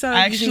 Nikki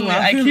started using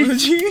laughing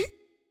emoji.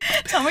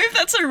 Tell me if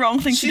that's a wrong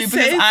thing to do,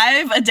 because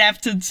I've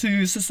adapted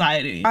to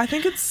society. I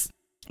think it's...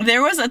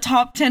 There was a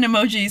top 10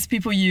 emojis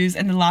people use,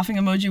 and the laughing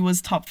emoji was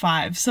top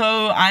 5.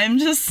 So I'm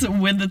just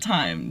with the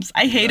times.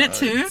 I hate it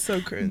too, it's so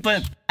cringe.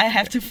 But I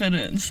have to fit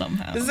it in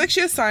somehow. This is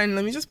actually a sign.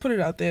 Let me just put it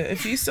out there.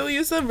 If you still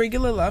use the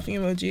regular laughing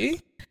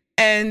emoji,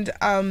 and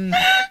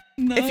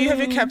if you have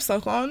your caps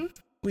lock on,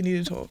 we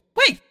need to talk.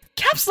 Wait,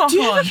 caps lock on?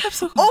 Do you have a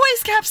caps lock on?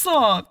 Always caps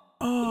lock.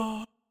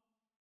 Oh.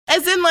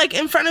 As in, like,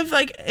 in front of,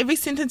 like, every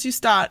sentence you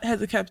start has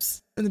a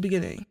caps in the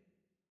beginning.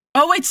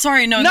 Oh, wait,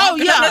 sorry. Sorry.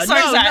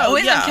 I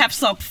always have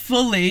caps lock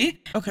fully,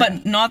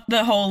 but not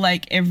the whole,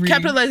 like, every...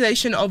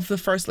 Capitalization of the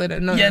first letter.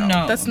 No.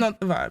 That's not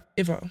the vibe,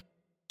 ever.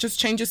 Just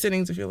change your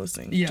settings if you're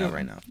listening. Do it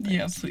right now. Thanks.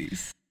 Yeah,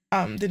 please.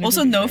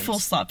 Also, no full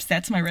stops.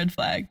 That's my red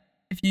flag.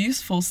 If you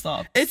use full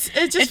stop. It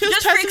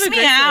just freaks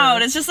me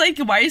out. It's just like,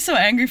 why are you so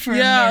angry for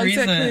no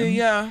reason? Exactly,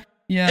 yeah.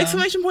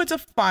 Exclamation points are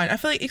fine. I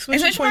feel like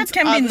exclamation points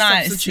can be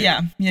nice.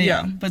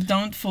 Yeah. But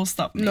don't full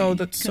stop me. No,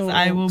 that's so... Because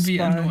I will be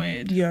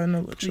annoyed. Yeah,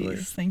 no, literally.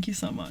 Please, thank you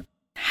so much.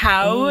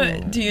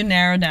 How do you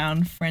narrow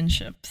down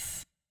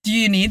friendships? Do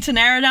you need to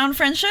narrow down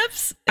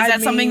friendships? Is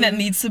that something that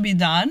needs to be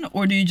done?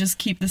 Or do you just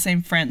keep the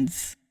same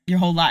friends your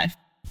whole life?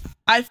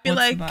 I feel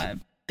like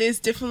there's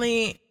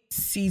definitely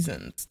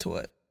seasons to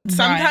it.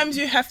 Sometimes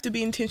you have to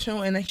be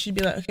intentional and actually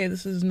be like, okay,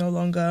 this is no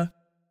longer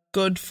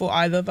good for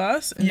either of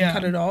us, and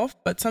cut it off.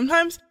 But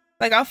sometimes...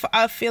 Like,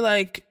 I feel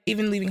like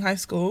even leaving high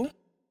school,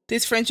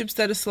 there's friendships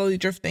that are slowly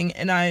drifting,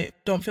 and I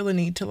don't feel the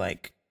need to,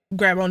 like,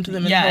 grab onto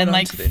them and hold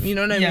on to them. You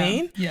know what I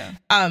mean? Yeah.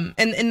 And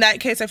in that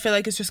case, I feel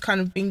like it's just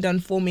kind of being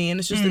done for me, and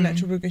it's just the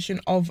natural progression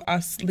of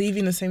us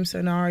leaving the same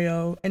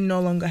scenario and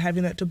no longer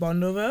having that to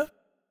bond over.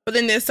 But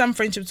then there's some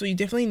friendships where you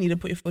definitely need to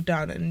put your foot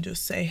down and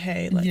just say,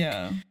 hey, like,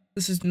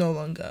 this is no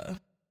longer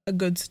a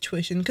good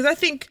situation. Because I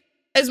think...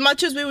 As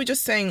much as we were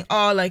just saying,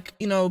 like,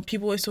 you know,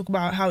 people always talk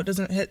about how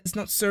it's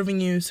not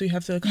serving you, so you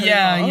have to cut it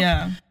off.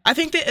 Yeah. I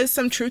think there is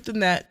some truth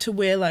in that, to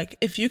where, like,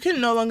 if you can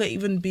no longer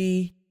even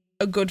be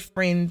a good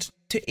friend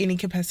to any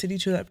capacity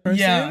to that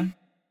person,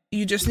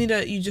 you just need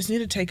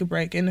to take a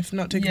break, and if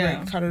not take a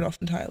break, cut it off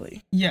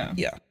entirely. Yeah.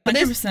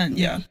 100%.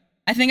 Yeah.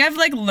 I think I've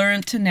like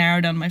learned to narrow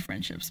down my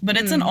friendships, but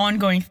it's an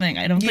ongoing thing.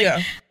 I don't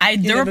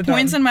think there were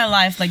points in my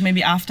life, like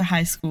maybe after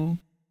high school,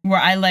 where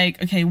I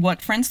like, okay,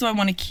 what friends do I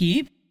want to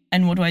keep?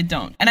 And what do I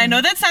don't? And I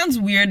know that sounds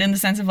weird in the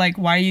sense of like,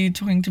 why are you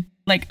talking to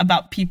like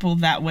about people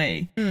that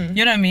way? You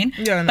know what I mean?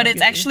 Yeah. But it's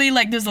actually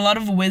like there's a lot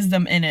of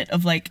wisdom in it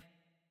of like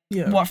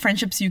what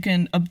friendships you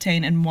can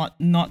obtain and what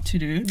not to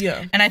do.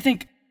 Yeah. And I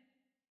think,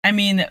 I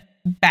mean,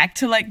 back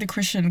to like the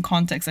Christian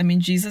context, I mean,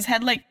 Jesus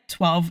had like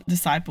 12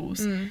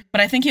 disciples, but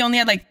I think he only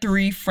had like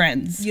 3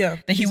 friends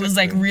that he was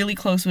like really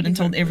close with and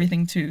told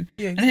everything to.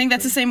 And I think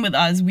that's the same with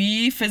us.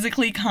 We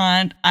physically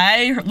can't,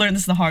 I learned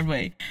this the hard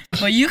way,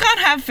 but you can't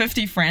have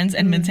 50 friends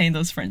and maintain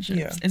those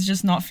friendships. It's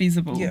just not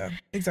feasible. Yeah,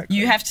 exactly.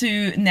 You have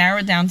to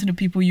narrow it down to the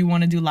people you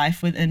want to do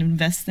life with and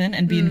invest in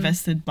and be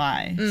invested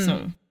by.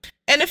 So,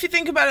 and if you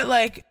think about it,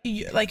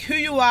 like who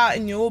you are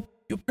and your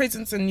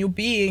presence and your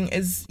being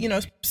is, you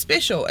know,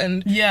 special,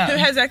 and who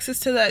has access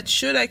to that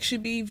should actually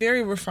be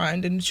very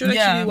refined and should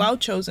actually be well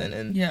chosen.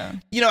 And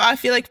you know, I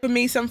feel like for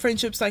me, some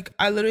friendships, like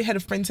I literally had a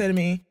friend say to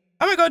me,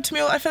 oh my god,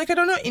 Tamil, I feel like I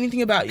don't know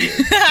anything about you.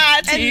 and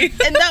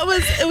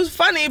it was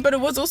funny, but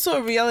it was also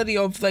a reality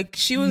of like,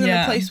 she was in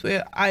a place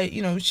where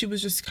she was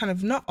just kind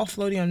of not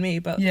offloading on me,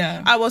 but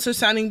I was her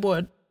sounding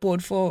board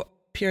for a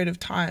period of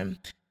time.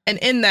 And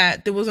in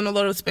that, there wasn't a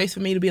lot of space for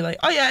me to be like,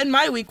 oh yeah, and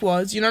my week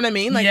was, you know what I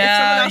mean? Like, if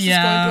someone else is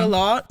going through a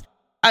lot,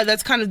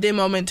 that's kind of their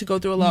moment to go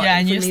through a lot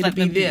and for me to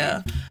be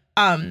there.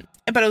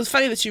 But it was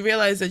funny that she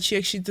realized that she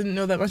actually didn't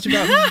know that much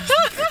about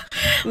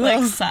me.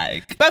 Like,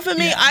 psych. But for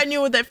me, I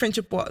knew what that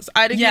friendship was.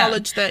 I'd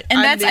acknowledge that. And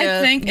I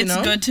think it's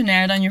good to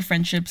narrow down your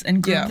friendships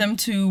and group them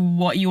to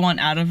what you want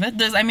out of it.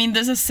 There's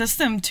a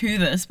system to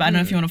this, but I don't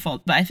know if you want to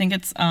follow. But I think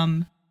it's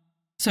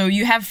So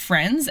you have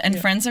friends, and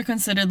friends are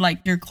considered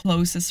like your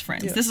closest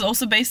friends. This is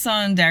also based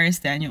on Darius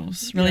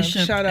Daniels,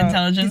 relationship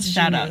intelligence.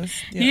 Shout out.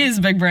 He is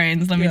big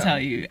brains, let me tell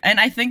you. And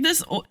I think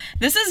this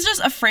is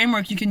just a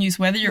framework you can use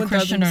whether you're 100%.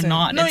 Christian or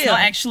not. No, it's not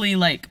actually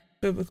like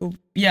biblical.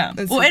 Yeah.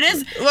 Well, it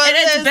is.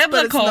 It is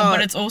biblical, but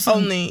it's also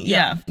only.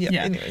 Yeah.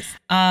 Anyways.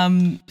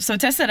 So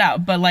test it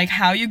out. But like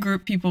how you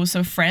group people.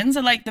 So friends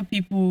are like the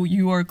people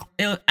you are.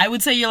 I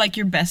would say you're like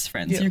your best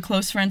friends, your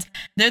close friends.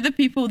 They're the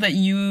people that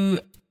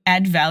you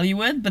add value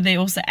with, but they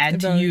also add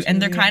to you, and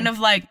they're kind of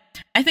like.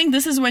 I think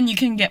this is when you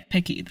can get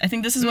picky. I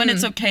think this is when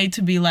it's okay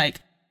to be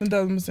like.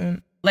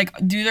 1,000%. Like,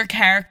 do their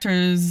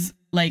characters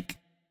like.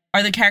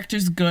 Are the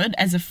characters good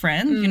as a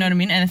friend? You know what I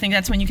mean? And I think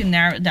that's when you can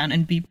narrow it down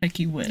and be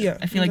picky with. Yeah,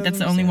 I feel like that's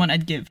the only one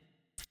I'd give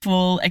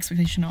full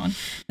expectation on.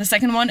 The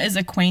second one is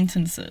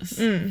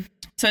acquaintances.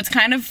 So it's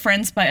kind of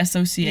friends by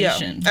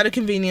association. Yeah, out of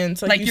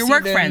convenience. Like your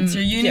work friends,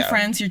 your uni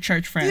friends, your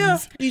church friends. Yeah,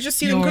 you just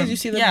see them because you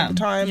see them all the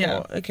time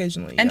or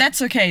occasionally. And that's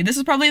okay. This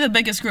is probably the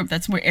biggest group.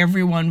 That's where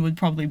everyone would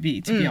probably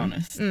be, to be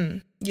honest. Yeah.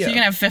 So you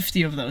can have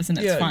 50 of those and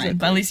it's fine. Exactly.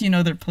 But at least you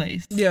know their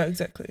place. Yeah,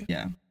 exactly.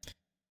 Yeah.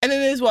 And then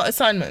there's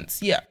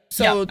assignments. Yeah.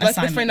 So like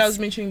the friend I was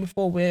mentioning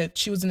before where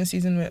she was in a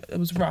season where it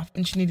was rough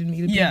and she needed me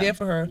to be there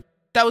for her.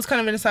 That was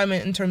kind of an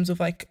assignment in terms of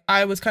like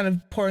I was kind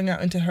of pouring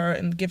out into her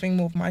and giving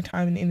more of my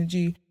time and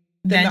energy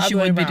than she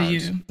would be to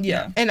you.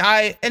 Yeah. And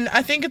I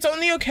think it's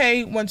only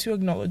okay once you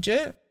acknowledge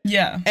it.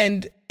 Yeah.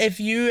 And if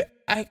you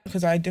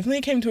because I definitely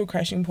came to a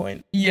crashing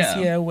point this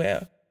year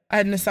where I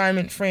had an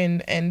assignment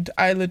friend and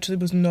I literally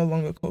was no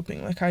longer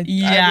coping. Like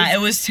it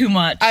was too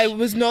much. I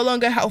was no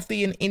longer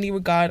healthy in any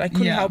regard. I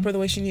couldn't help her the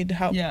way she needed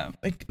help. Yeah.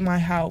 Like my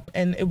help.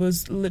 And it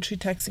was literally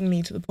texting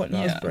me to the point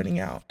where I was burning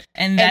out.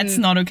 And that's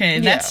not okay.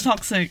 That's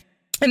toxic.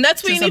 And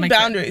that's where you need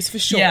boundaries for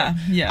sure. Yeah.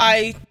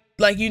 Yeah.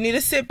 You need to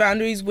set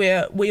boundaries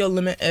where your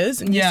limit is,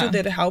 and you're still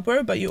there to help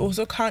her, but you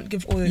also can't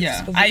give all this.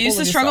 Yeah, I used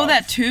to struggle with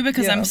that too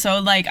because I'm so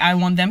like I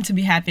want them to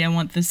be happy, I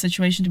want this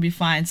situation to be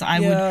fine, so I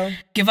would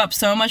give up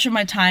so much of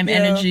my time,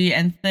 energy,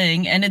 and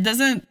thing. And it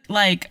doesn't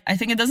I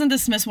think it doesn't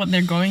dismiss what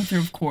they're going through,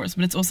 of course,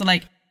 but it's also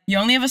like you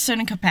only have a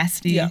certain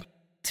capacity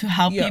to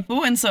help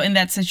people, and so in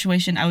that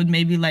situation, I would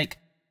maybe like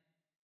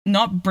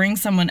not bring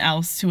someone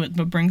else to it,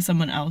 but bring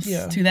someone else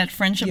to that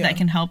friendship that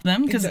can help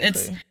them because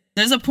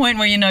there's a point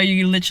where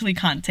you literally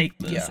can't take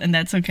this, and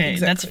that's okay.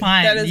 Exactly. That's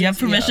fine. You have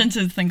permission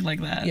to think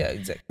like that. Yeah,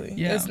 exactly.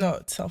 Yeah. It's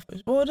not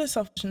selfish. Well, it is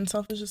selfish, and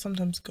selfish is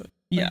sometimes good.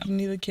 Like, you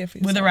need to care for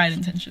yourself. With the right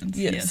intentions.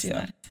 Yes.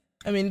 Nice.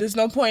 I mean, there's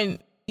no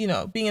point,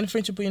 being in a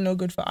friendship where you're no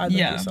good for either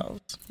of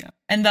yourselves. Yeah.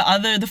 And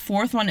the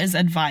fourth one is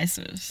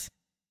advisors.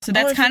 So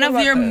that's kind of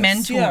your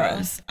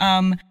mentors.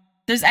 Yeah.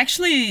 There's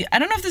actually, I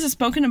don't know if this is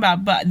spoken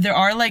about, but there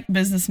are like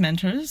business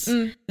mentors.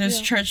 There's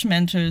church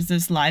mentors.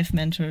 There's life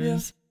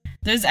mentors.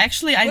 There's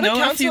actually, I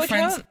know a few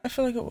friends. I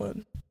feel like it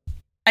would.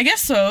 I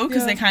guess so,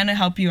 because they kind of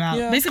help you out.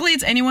 Yeah. Basically,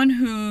 it's anyone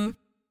who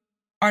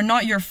are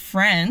not your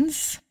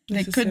friends.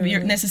 They could be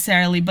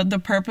necessarily, but the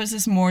purpose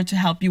is more to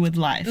help you with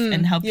life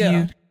and help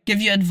you,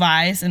 give you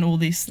advice and all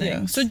these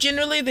things. Yeah. So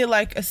generally, they're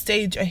like a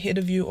stage ahead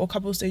of you or a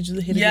couple of stages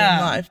ahead of you in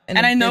life. And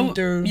I know,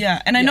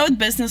 I know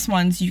business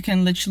ones, you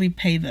can literally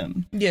pay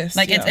them. Yes.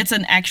 Like it's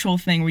an actual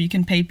thing where you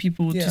can pay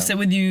people to sit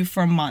with you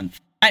for a month.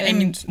 I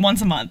mean,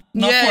 once a month,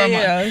 not for a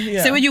month.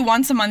 Yeah. Sit with you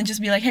once a month and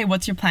just be like, hey,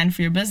 what's your plan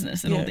for your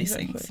business and all these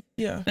things.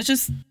 Yeah. That's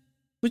just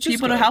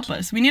people to help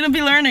us. We need to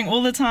be learning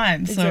all the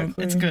time. So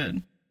it's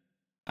good.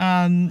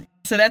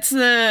 So that's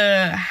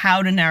the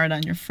how to narrow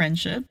down your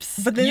friendships.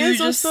 But then there's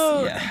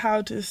also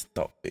how to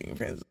stop being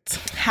friends with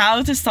someone.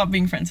 How to stop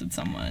being friends with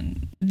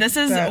someone. This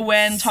is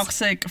when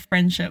toxic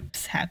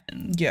friendships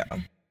happen. Yeah.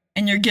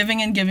 And you're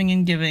giving and giving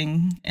and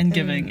giving and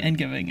giving and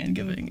giving and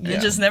giving. It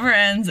just never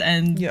ends.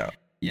 And yeah.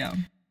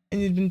 And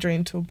you've been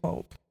drained to a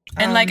pulp.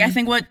 And I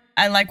think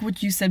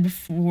what you said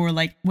before,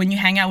 like when you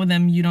hang out with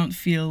them, you don't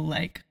feel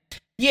like.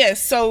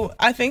 Yes. So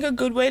I think a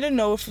good way to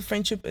know if a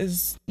friendship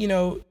is,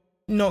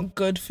 not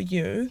good for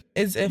you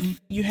is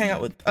if you hang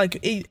out with, like,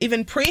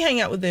 even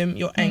pre-hang out with them,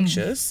 you're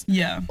anxious.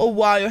 Yeah. Or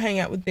while you're hanging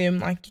out with them,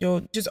 like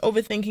you're just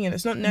overthinking and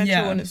it's not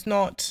natural and it's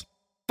not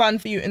fun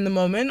for you in the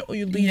moment, or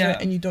you leave it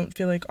and you don't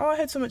feel like, oh, I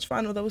had so much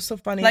fun, or that was so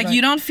funny. Like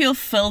you don't feel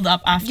filled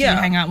up after you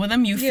hang out with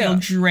them. You feel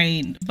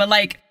drained, but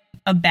like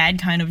a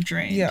bad kind of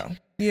drained.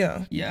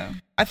 Yeah.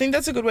 I think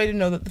that's a good way to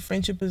know that the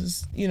friendship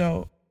is,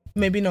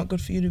 maybe not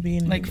good for you to be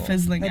in like anymore,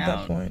 fizzling at out.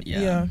 that point.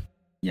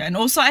 Yeah, and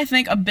also I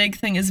think a big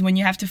thing is when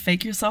you have to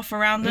fake yourself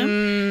around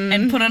them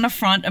and put on a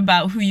front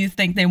about who you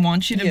think they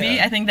want you to be.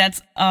 I think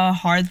that's a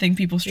hard thing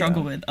people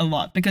struggle with a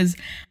lot, because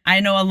I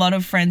know a lot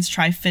of friends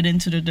try fit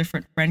into the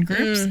different friend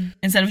groups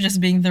instead of just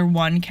being their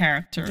one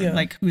character,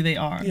 like who they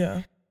are.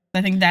 Yeah.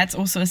 I think that's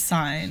also a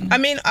sign. I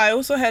mean, I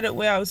also had it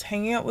where I was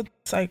hanging out with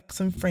like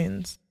some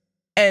friends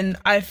and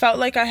I felt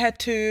like I had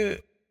to,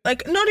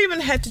 like, not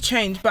even had to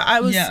change, but I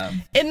was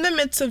in the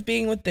midst of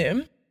being with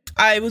them.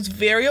 I was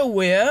very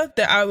aware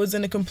that I was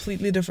in a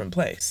completely different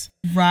place.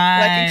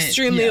 Right. Like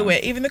extremely aware.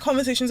 Even the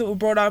conversations that were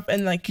brought up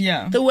and like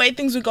the way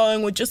things were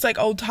going were just like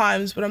old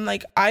times. But I'm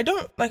like, I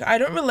don't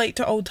relate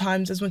to old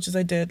times as much as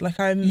I did. Like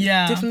I'm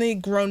definitely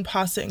grown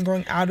past it and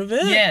growing out of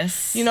it.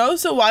 Yes. You know,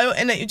 so while you're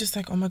in it, you're just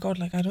like, oh my God,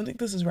 like I don't think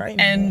this is right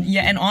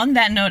anymore. And on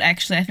that note,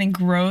 actually, I think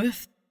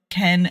growth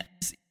can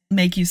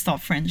make you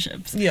stop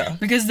friendships. Yeah.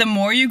 Because the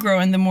more you grow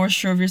and the more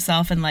sure of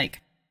yourself and like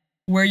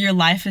where your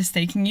life is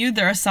taking you,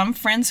 there are some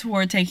friends who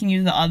are taking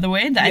you the other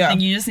way that I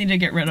think you just need to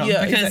get rid of.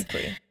 Yeah, because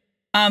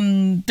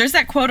exactly. There's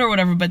that quote or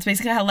whatever, but it's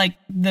basically how like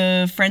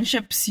the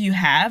friendships you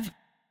have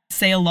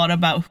say a lot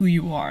about who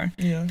you are.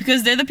 Yeah.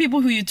 Because they're the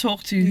people who you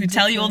talk to, who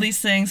tell you all these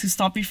things, who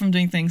stop you from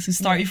doing things, who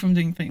start you from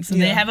doing things. So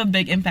they have a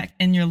big impact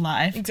in your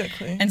life.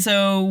 Exactly. And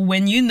so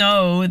when you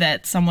know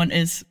that someone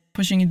is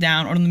pushing you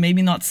down or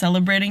maybe not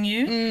celebrating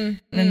you,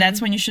 then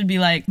that's when you should be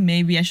like,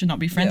 maybe I should not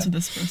be friends with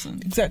this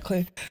person.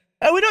 Exactly.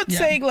 And we're not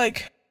saying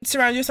like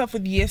surround yourself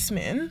with yes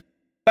men,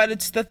 but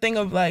it's the thing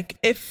of like,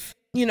 if,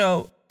 you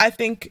know, I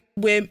think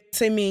where,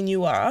 say me and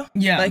you are,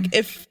 like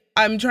if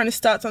I'm trying to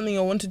start something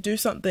or want to do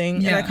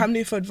something and I come to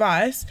you for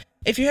advice,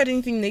 if you had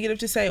anything negative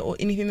to say or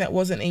anything that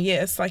wasn't a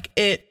yes, like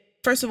it,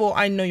 first of all,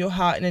 I know your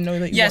heart and I know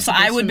that you want so the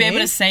best I would for be me, able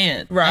to say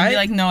it. right? I'd be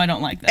like, no, I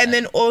don't like that. And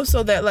then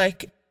also that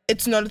like,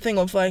 it's not a thing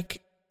of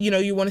like, you know,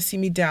 you want to see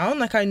me down.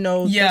 Like I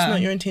know that's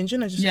not your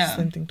intention. I just did the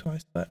same thing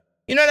twice, but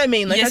you know what I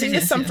mean? Like I think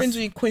there's some friends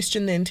where you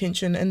question their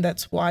intention and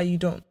that's why you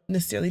don't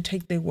necessarily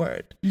take their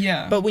word.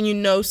 Yeah. But when you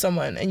know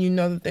someone and you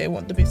know that they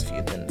want the best for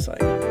you, then it's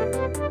like...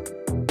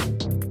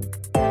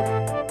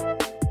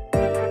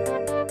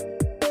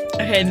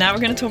 Okay, now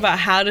we're going to talk about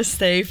how to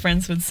stay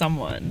friends with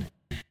someone.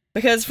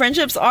 Because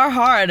friendships are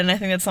hard and I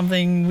think that's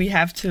something we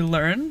have to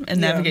learn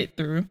and navigate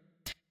through.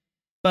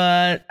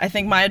 But I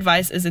think my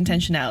advice is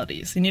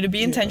intentionality. So you need to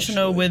be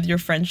intentional with your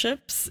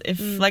friendships. If,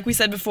 like we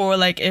said before,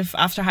 like if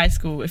after high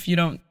school, if you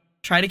don't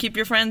try to keep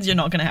your friends, you're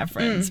not going to have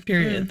friends,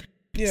 period.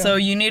 Yeah. So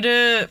you need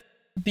to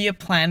be a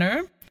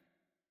planner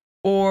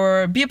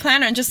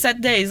and just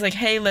set days like,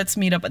 hey, let's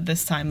meet up at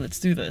this time. Let's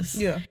do this.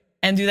 Yeah.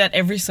 And do that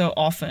every so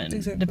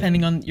often,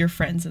 depending on your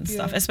friends and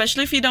stuff.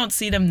 Especially if you don't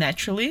see them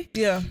naturally.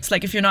 Yeah. It's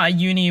like if you're not at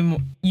uni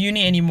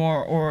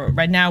anymore or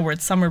right now we're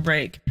at summer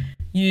break,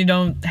 you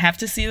don't have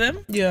to see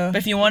them. Yeah. But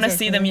if you want to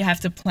see them, you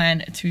have to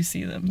plan to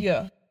see them.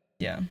 Yeah.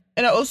 Yeah.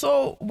 And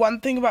also, one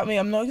thing about me,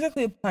 I'm not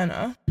exactly a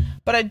planner,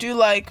 but I do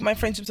like my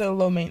friendships that are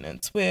low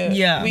maintenance, where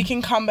we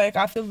can come back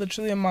after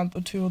literally a month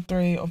or 2 or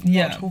 3 of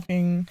not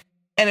talking,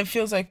 and it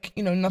feels like,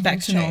 you know,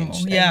 nothing's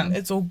changed. Yeah.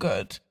 It's all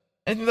good.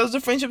 I think those are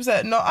friendships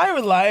that I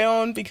rely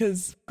on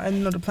because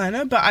I'm not a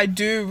planner, but I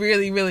do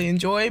really, really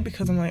enjoy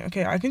because I'm like,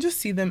 okay, I can just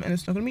see them and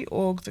it's not going to be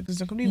awkward, it's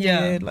not going to be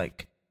weird,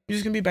 like, you're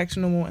just going to be back to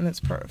normal and that's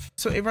perf.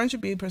 So everyone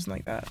should be a person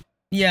like that.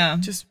 Yeah.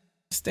 Just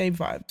stay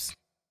vibes.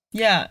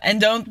 Yeah, and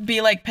don't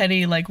be like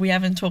petty, like we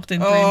haven't talked in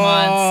 3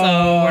 months,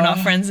 so we're not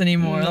friends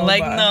anymore. No,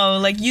 like, no,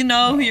 like you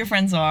know who your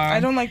friends are.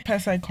 I don't like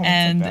past side comments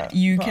and like that,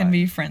 you can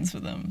be friends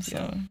with them.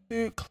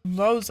 So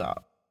close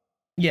up.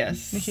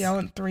 Yes. Nikki, I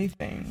want 3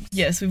 things.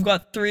 Yes, we've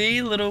got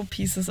 3 little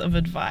pieces of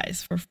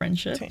advice for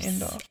friendships. To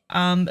end off.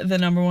 The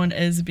number 1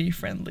 is be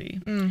friendly.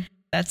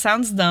 That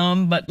sounds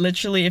dumb, but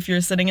literally if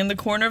you're sitting in the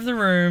corner of the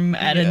room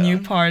at a new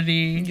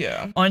party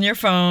on your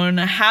phone,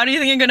 how do you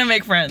think you're going to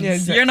make friends? Yeah,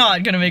 exactly. You're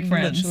not going to make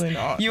friends. Literally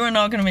not. You are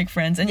not going to make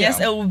friends. And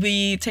yes, it will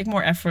take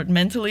more effort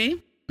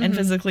mentally and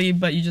physically,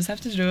 but you just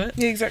have to do it.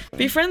 Yeah, exactly.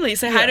 Be friendly.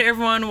 Say hi to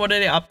everyone. What are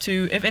they up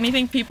to? If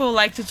anything, people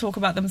like to talk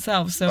about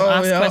themselves. So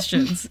ask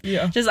questions.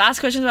 Just ask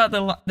questions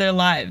about their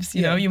lives.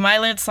 You know, you might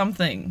learn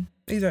something.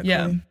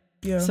 Exactly.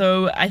 Yeah.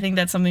 So I think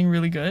that's something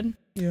really good.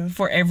 Yeah.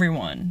 For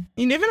everyone.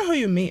 You never know who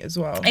you meet as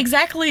well.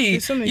 Exactly.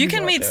 You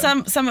can meet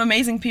some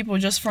amazing people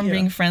just from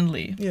being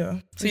friendly. Yeah.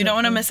 So you don't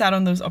want to miss out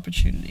on those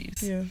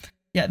opportunities. Yeah.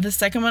 Yeah. The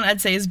second one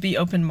I'd say is be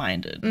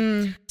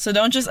open-minded. So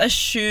don't just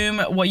assume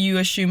what you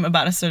assume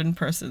about a certain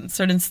person.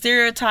 Certain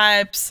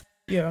stereotypes,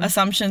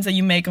 assumptions that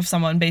you make of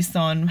someone based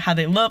on how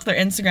they look, their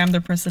Instagram,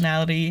 their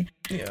personality.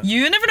 Yeah.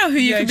 You never know who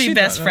you could be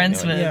best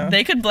friends with. Yeah.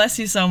 They could bless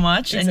you so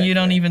much and you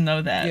don't even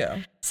know that. Yeah.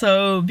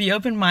 So be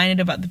open-minded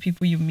about the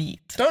people you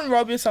meet. Don't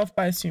rob yourself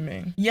by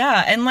assuming.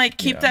 Yeah, and like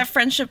keep that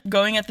friendship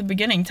going at the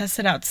beginning. Test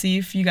it out. See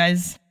if you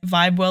guys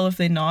vibe well. If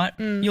they not,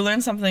 you'll learn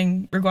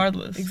something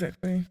regardless.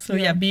 Exactly. So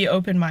be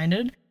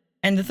open-minded.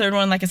 And the third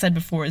one, like I said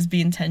before, is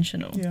be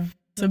intentional. Yeah.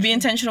 So be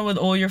intentional with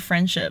all your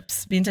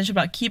friendships. Be intentional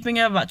about keeping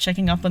it, about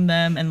checking up on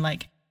them and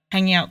like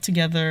hanging out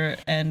together.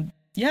 And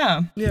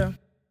yeah.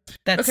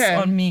 That's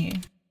on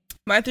me.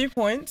 My 3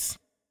 points.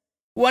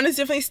 1 is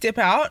definitely step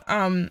out.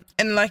 And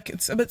like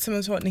it's a bit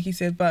similar to what Nikki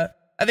said, but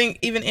I think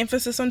even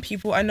emphasis on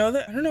people. I know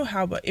that I don't know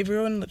how, but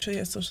everyone literally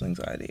has social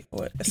anxiety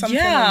or some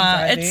form of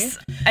anxiety.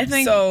 I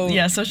think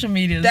so. Social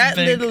media is that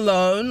big let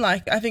alone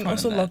like I think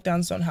also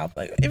lockdowns don't help.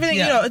 Like everything,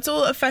 you know, it's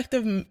all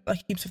effective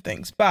like heaps of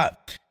things.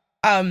 But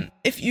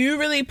if you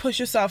really push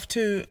yourself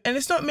to, and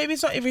maybe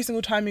it's not every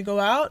single time you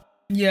go out.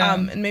 Yeah.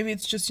 And maybe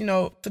it's just, you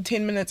know, for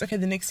 10 minutes, okay,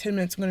 the next 10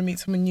 minutes I'm going to meet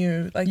someone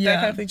new. Like that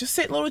kind of thing. Just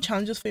set little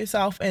challenges for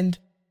yourself. And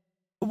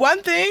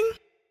one thing,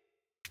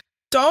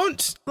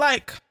 don't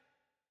like,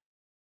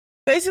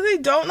 basically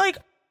don't like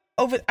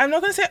I'm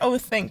not gonna say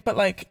overthink, but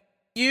like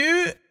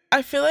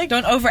I feel like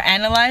don't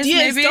overanalyze.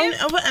 Yes, maybe don't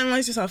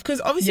overanalyze yourself,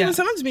 because obviously when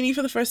someone's meeting you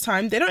for the first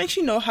time, they don't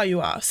actually know how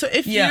you are. So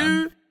if you,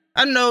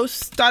 I don't know,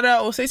 stutter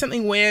or say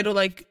something weird or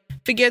like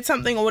forget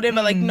something or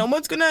whatever, like they're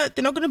not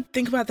gonna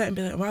think about that and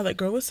be like, wow, that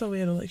girl was so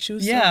weird, or like she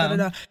was so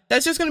da-da-da.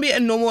 That's just gonna be a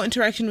normal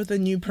interaction with a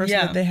new person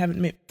that they haven't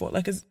met before,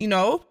 like, you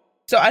know.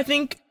 So I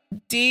think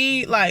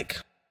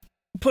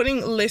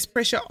putting less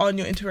pressure on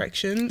your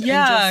interaction,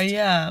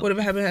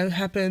 whatever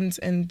happens,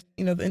 and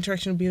you know, the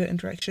interaction will be the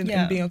interaction,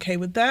 and being okay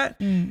with that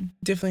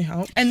definitely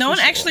helps. And no one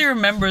actually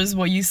remembers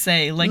what you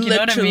say, like, you know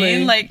what I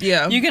mean, like,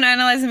 you can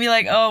analyze and be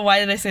like, oh, why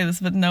did I say this,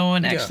 but no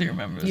one actually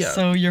remembers,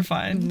 so you're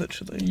fine.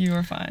 Literally, you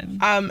are fine.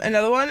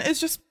 Another one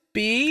is just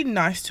be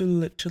nice to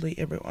literally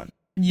everyone.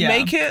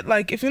 Make it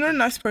like, if you're not a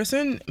nice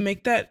person,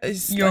 make that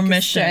as your like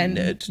mission, a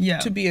standard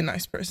to be a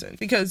nice person.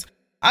 Because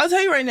I'll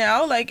tell you right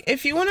now, like,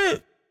 if you want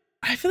to,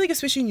 I feel like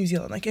especially in New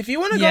Zealand, like if you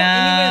want to go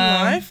anywhere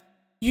in life,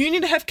 you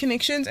need to have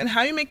connections, and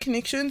how you make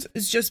connections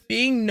is just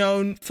being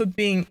known for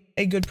being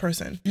a good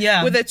person.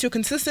 Yeah. Whether it's you're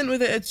consistent,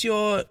 whether it's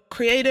you're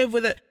creative,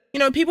 whether,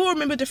 you know, people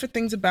remember different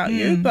things about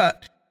you,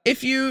 but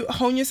if you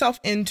hone yourself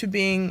into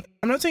being,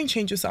 I'm not saying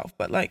change yourself,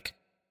 but like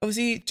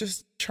obviously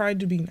just try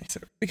to be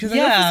nicer. Because I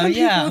know for some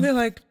people, they're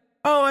like,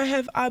 oh, I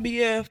have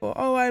IBF, or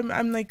oh,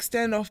 I'm like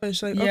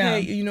standoffish. Like,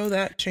 okay, you know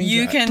that, change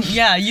you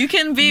that. You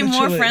can be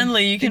more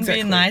friendly, you can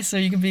be nicer,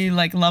 you can be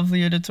like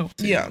lovelier to talk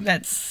to. Yeah.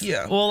 That's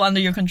all under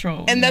your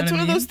control. And that's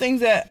one of those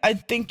things that I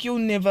think you'll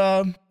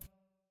never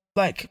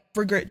like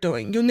regret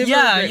doing. You'll never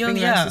regret being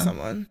nice to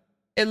someone.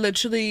 It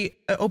literally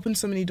opens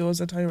so many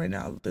doors, I'll tell you right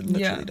now. It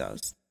literally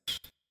does.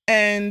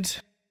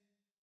 And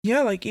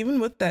like even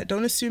with that,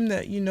 don't assume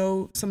that you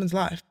know someone's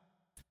life.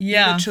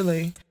 Yeah.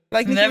 Literally.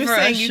 Like Nikki was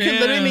saying, you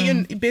can literally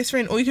meet your best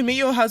friend, or you can meet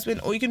your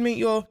husband, or you can meet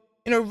your,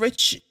 you know,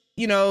 rich,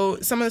 you know,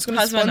 someone that's going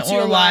to sponsor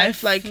your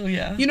life. Like,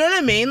 you know what I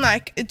mean?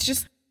 Like, it's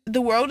just,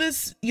 the world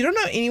is, you don't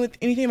know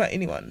anything about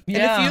anyone. And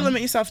if you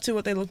limit yourself to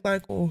what they look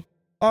like, or,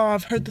 oh,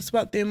 I've heard this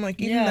about them,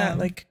 like, even that,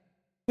 like,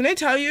 when I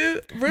tell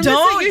you, rumors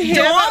that you hear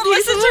about people,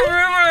 listen to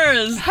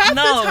rumors. Half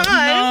the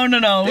time.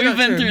 No. We've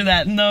been through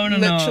that. No.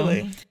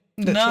 Literally.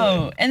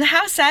 No, and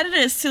how sad it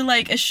is to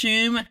like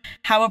assume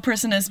how a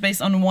person is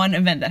based on one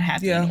event that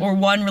happened or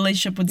one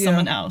relationship with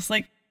someone else.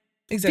 Like,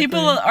 people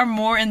are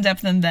more in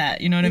depth than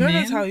that. You know what I mean?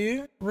 I tell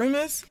you,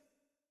 rumors,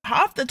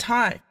 half the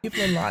time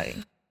people are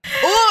lying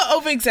or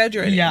over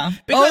exaggerating. Yeah,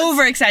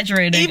 over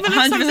exaggerating. Even if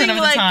 100% something of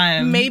the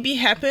time maybe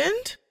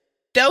happened,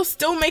 they'll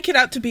still make it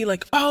out to be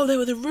like, oh, they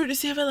were the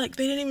rudest ever. Like,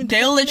 they didn't even.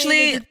 They'll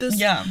literally,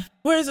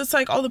 Whereas it's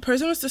like, oh, the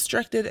person was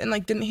distracted and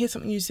like didn't hear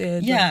something you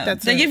said. Yeah,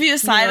 like, they give you a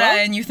side eye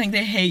and you think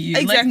they hate you.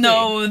 Exactly. Like,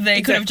 no,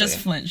 they could have just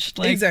flinched.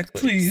 Like,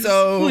 please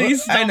don't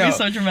be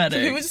so dramatic.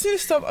 So people just need to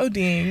stop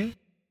ODing.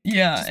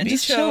 Yeah, and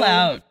just chill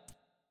out.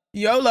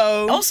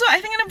 YOLO. Also,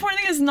 I think an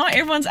important thing is not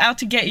everyone's out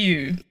to get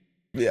you.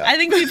 Yeah. I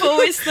think people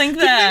always think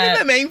that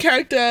the main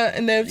character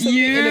and they're some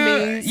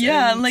enemies.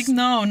 Yeah, like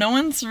no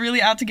one's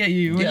really out to get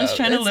you. We're just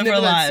trying to live our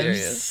lives.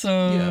 Serious.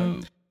 So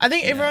I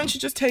think everyone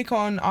should just take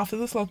on, after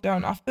this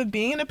lockdown, after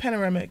being in a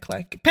panoramic,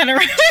 like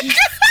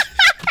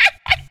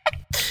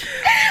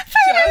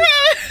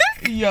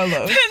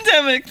YOLO.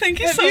 Pandemic. Thank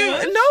you so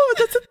much. No,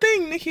 that's a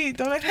thing, Nikki.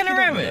 Don't like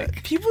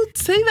panoramic. People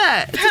say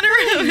that.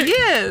 Panoramic.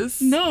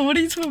 Yes. No, what are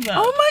you talking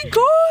about? Oh my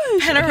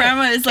gosh.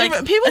 Panorama is like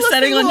a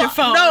setting on your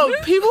phone. No,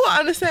 people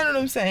understand what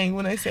I'm saying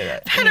when I say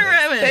that.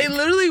 Panoramic. They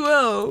literally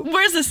will.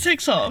 Where's this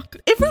TikTok?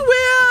 Everywhere.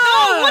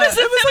 No, what is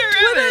it?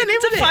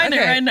 Panoramic. Define it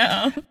right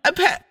now.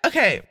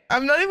 Okay,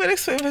 I'm not even going to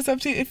explain myself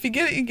to you. If you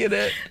get it, you get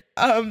it.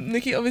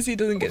 Nikki obviously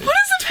doesn't get it. What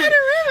is a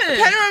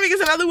panoramic? Panoramic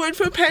is another word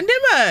for a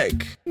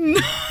pandemic. No.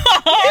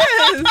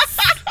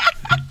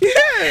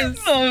 Yes.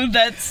 No,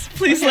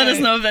 please let us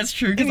know if that's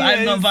true, because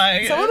I'm not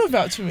buying it. Someone will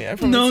vouch for me, I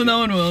promise. No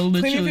one will,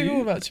 literally. Plenty of people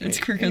will vouch for me. It's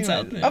crickets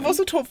out there. I've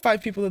also taught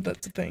 5 people that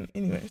that's a thing.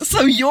 Anyways.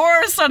 So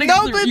you're starting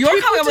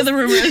you're coming up with the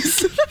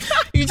rumors.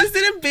 You just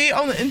didn't be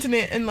on the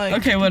internet and like.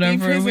 Okay,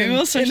 whatever. We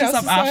will search this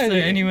up after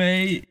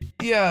anyway.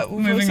 Yeah,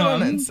 moving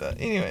on.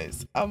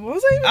 Anyways, what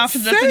was I even after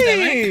the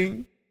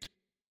pandemic?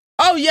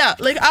 Oh yeah,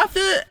 like after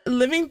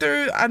living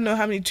through, I don't know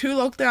how many, 2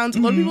 lockdowns. A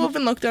lot of people have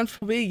been locked down for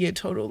probably a year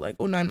total, like,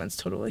 or 9 months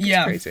total. Like,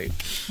 it's crazy.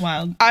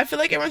 Wild. I feel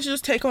like everyone should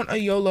just take on a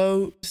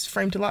YOLO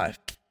frame to life.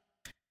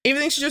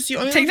 Everything should just, you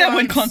only take that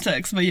with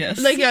context, but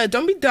yes. Like, yeah,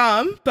 don't be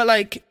dumb, but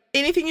like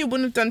anything you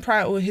wouldn't have done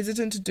prior or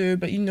hesitant to do,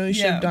 but you know you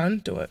should have done,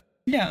 do it.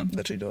 Yeah.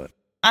 Literally do it.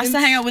 Ask to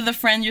hang out with a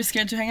friend you're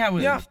scared to hang out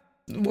with. Yeah.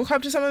 Walk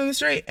up to someone in the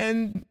street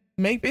and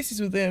make besties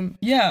with them.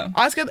 Yeah.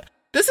 Ask her.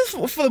 This is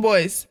for the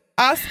boys.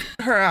 Ask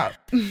her out.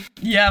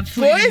 Yeah,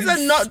 please. Boys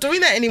are not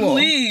doing that anymore.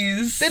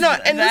 Please. They're not.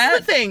 And this is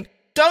the thing.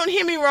 Don't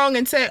hear me wrong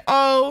and say,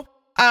 oh,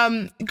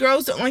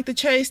 girls don't like the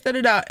chase,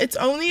 da-da-da. It's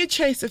only a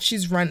chase if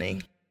she's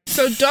running.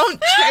 So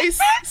don't chase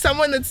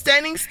someone that's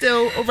standing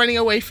still or running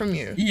away from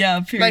you. Yeah,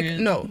 period. Like,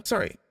 no,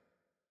 sorry.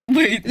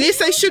 Wait. Yes,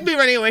 they should be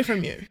running away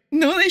from you.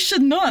 No, they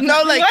should not.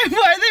 No, like... Why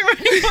are they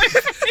running away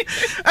from you?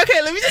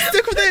 Okay, let me just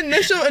stick with the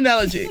initial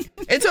analogy.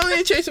 It's only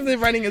a choice if they're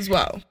running as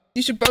well.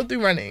 You should both be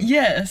running.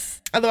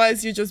 Yes.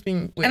 Otherwise, you're just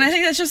being weird. And I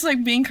think that's just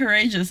like being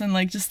courageous and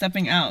like just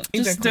stepping out.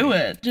 Just do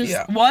it.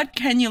 What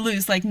can you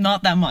lose? Like,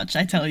 not that much,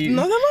 I tell you.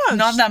 Not that much.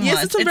 Not that much.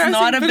 Yes, it's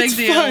not a big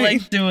deal. Fine.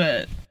 Like, do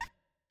it.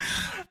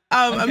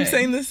 I'm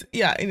saying this.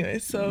 Yeah. Anyway,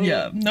 so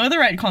know the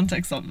right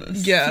context of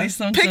this. Yeah. Please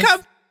don't pick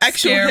up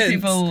actual scare hints.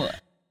 People.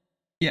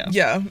 Yeah.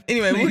 Yeah.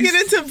 Anyway, we'll get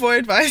into boy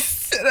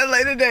advice at a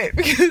later date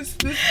because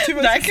there's too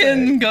much. That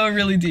can go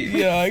really deep.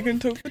 Yeah, I can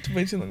talk for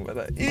way too long about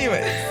that.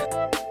 Anyways.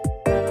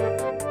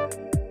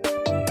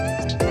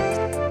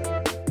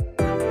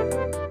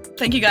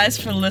 Thank you guys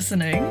for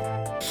listening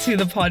to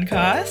the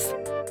podcast.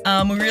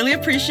 We really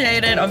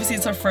appreciate it. Obviously,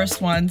 it's our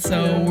first one,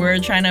 so we're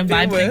trying to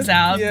vibe things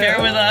out. Yeah.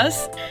 Bear with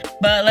us.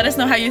 But let us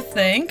know how you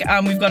think.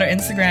 We've got our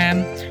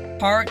Instagram,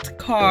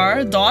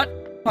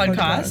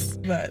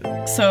 parkedcar.podcast.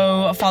 Right.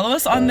 So follow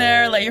us on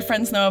there. Let your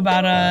friends know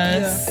about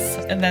us.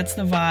 Yeah. And that's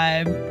the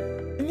vibe.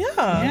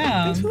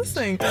 Yeah. Thanks for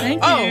listening.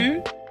 Thank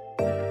you.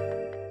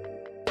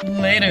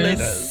 Later.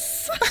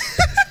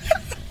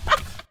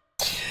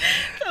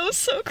 That was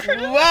so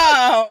crazy.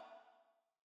 Wow.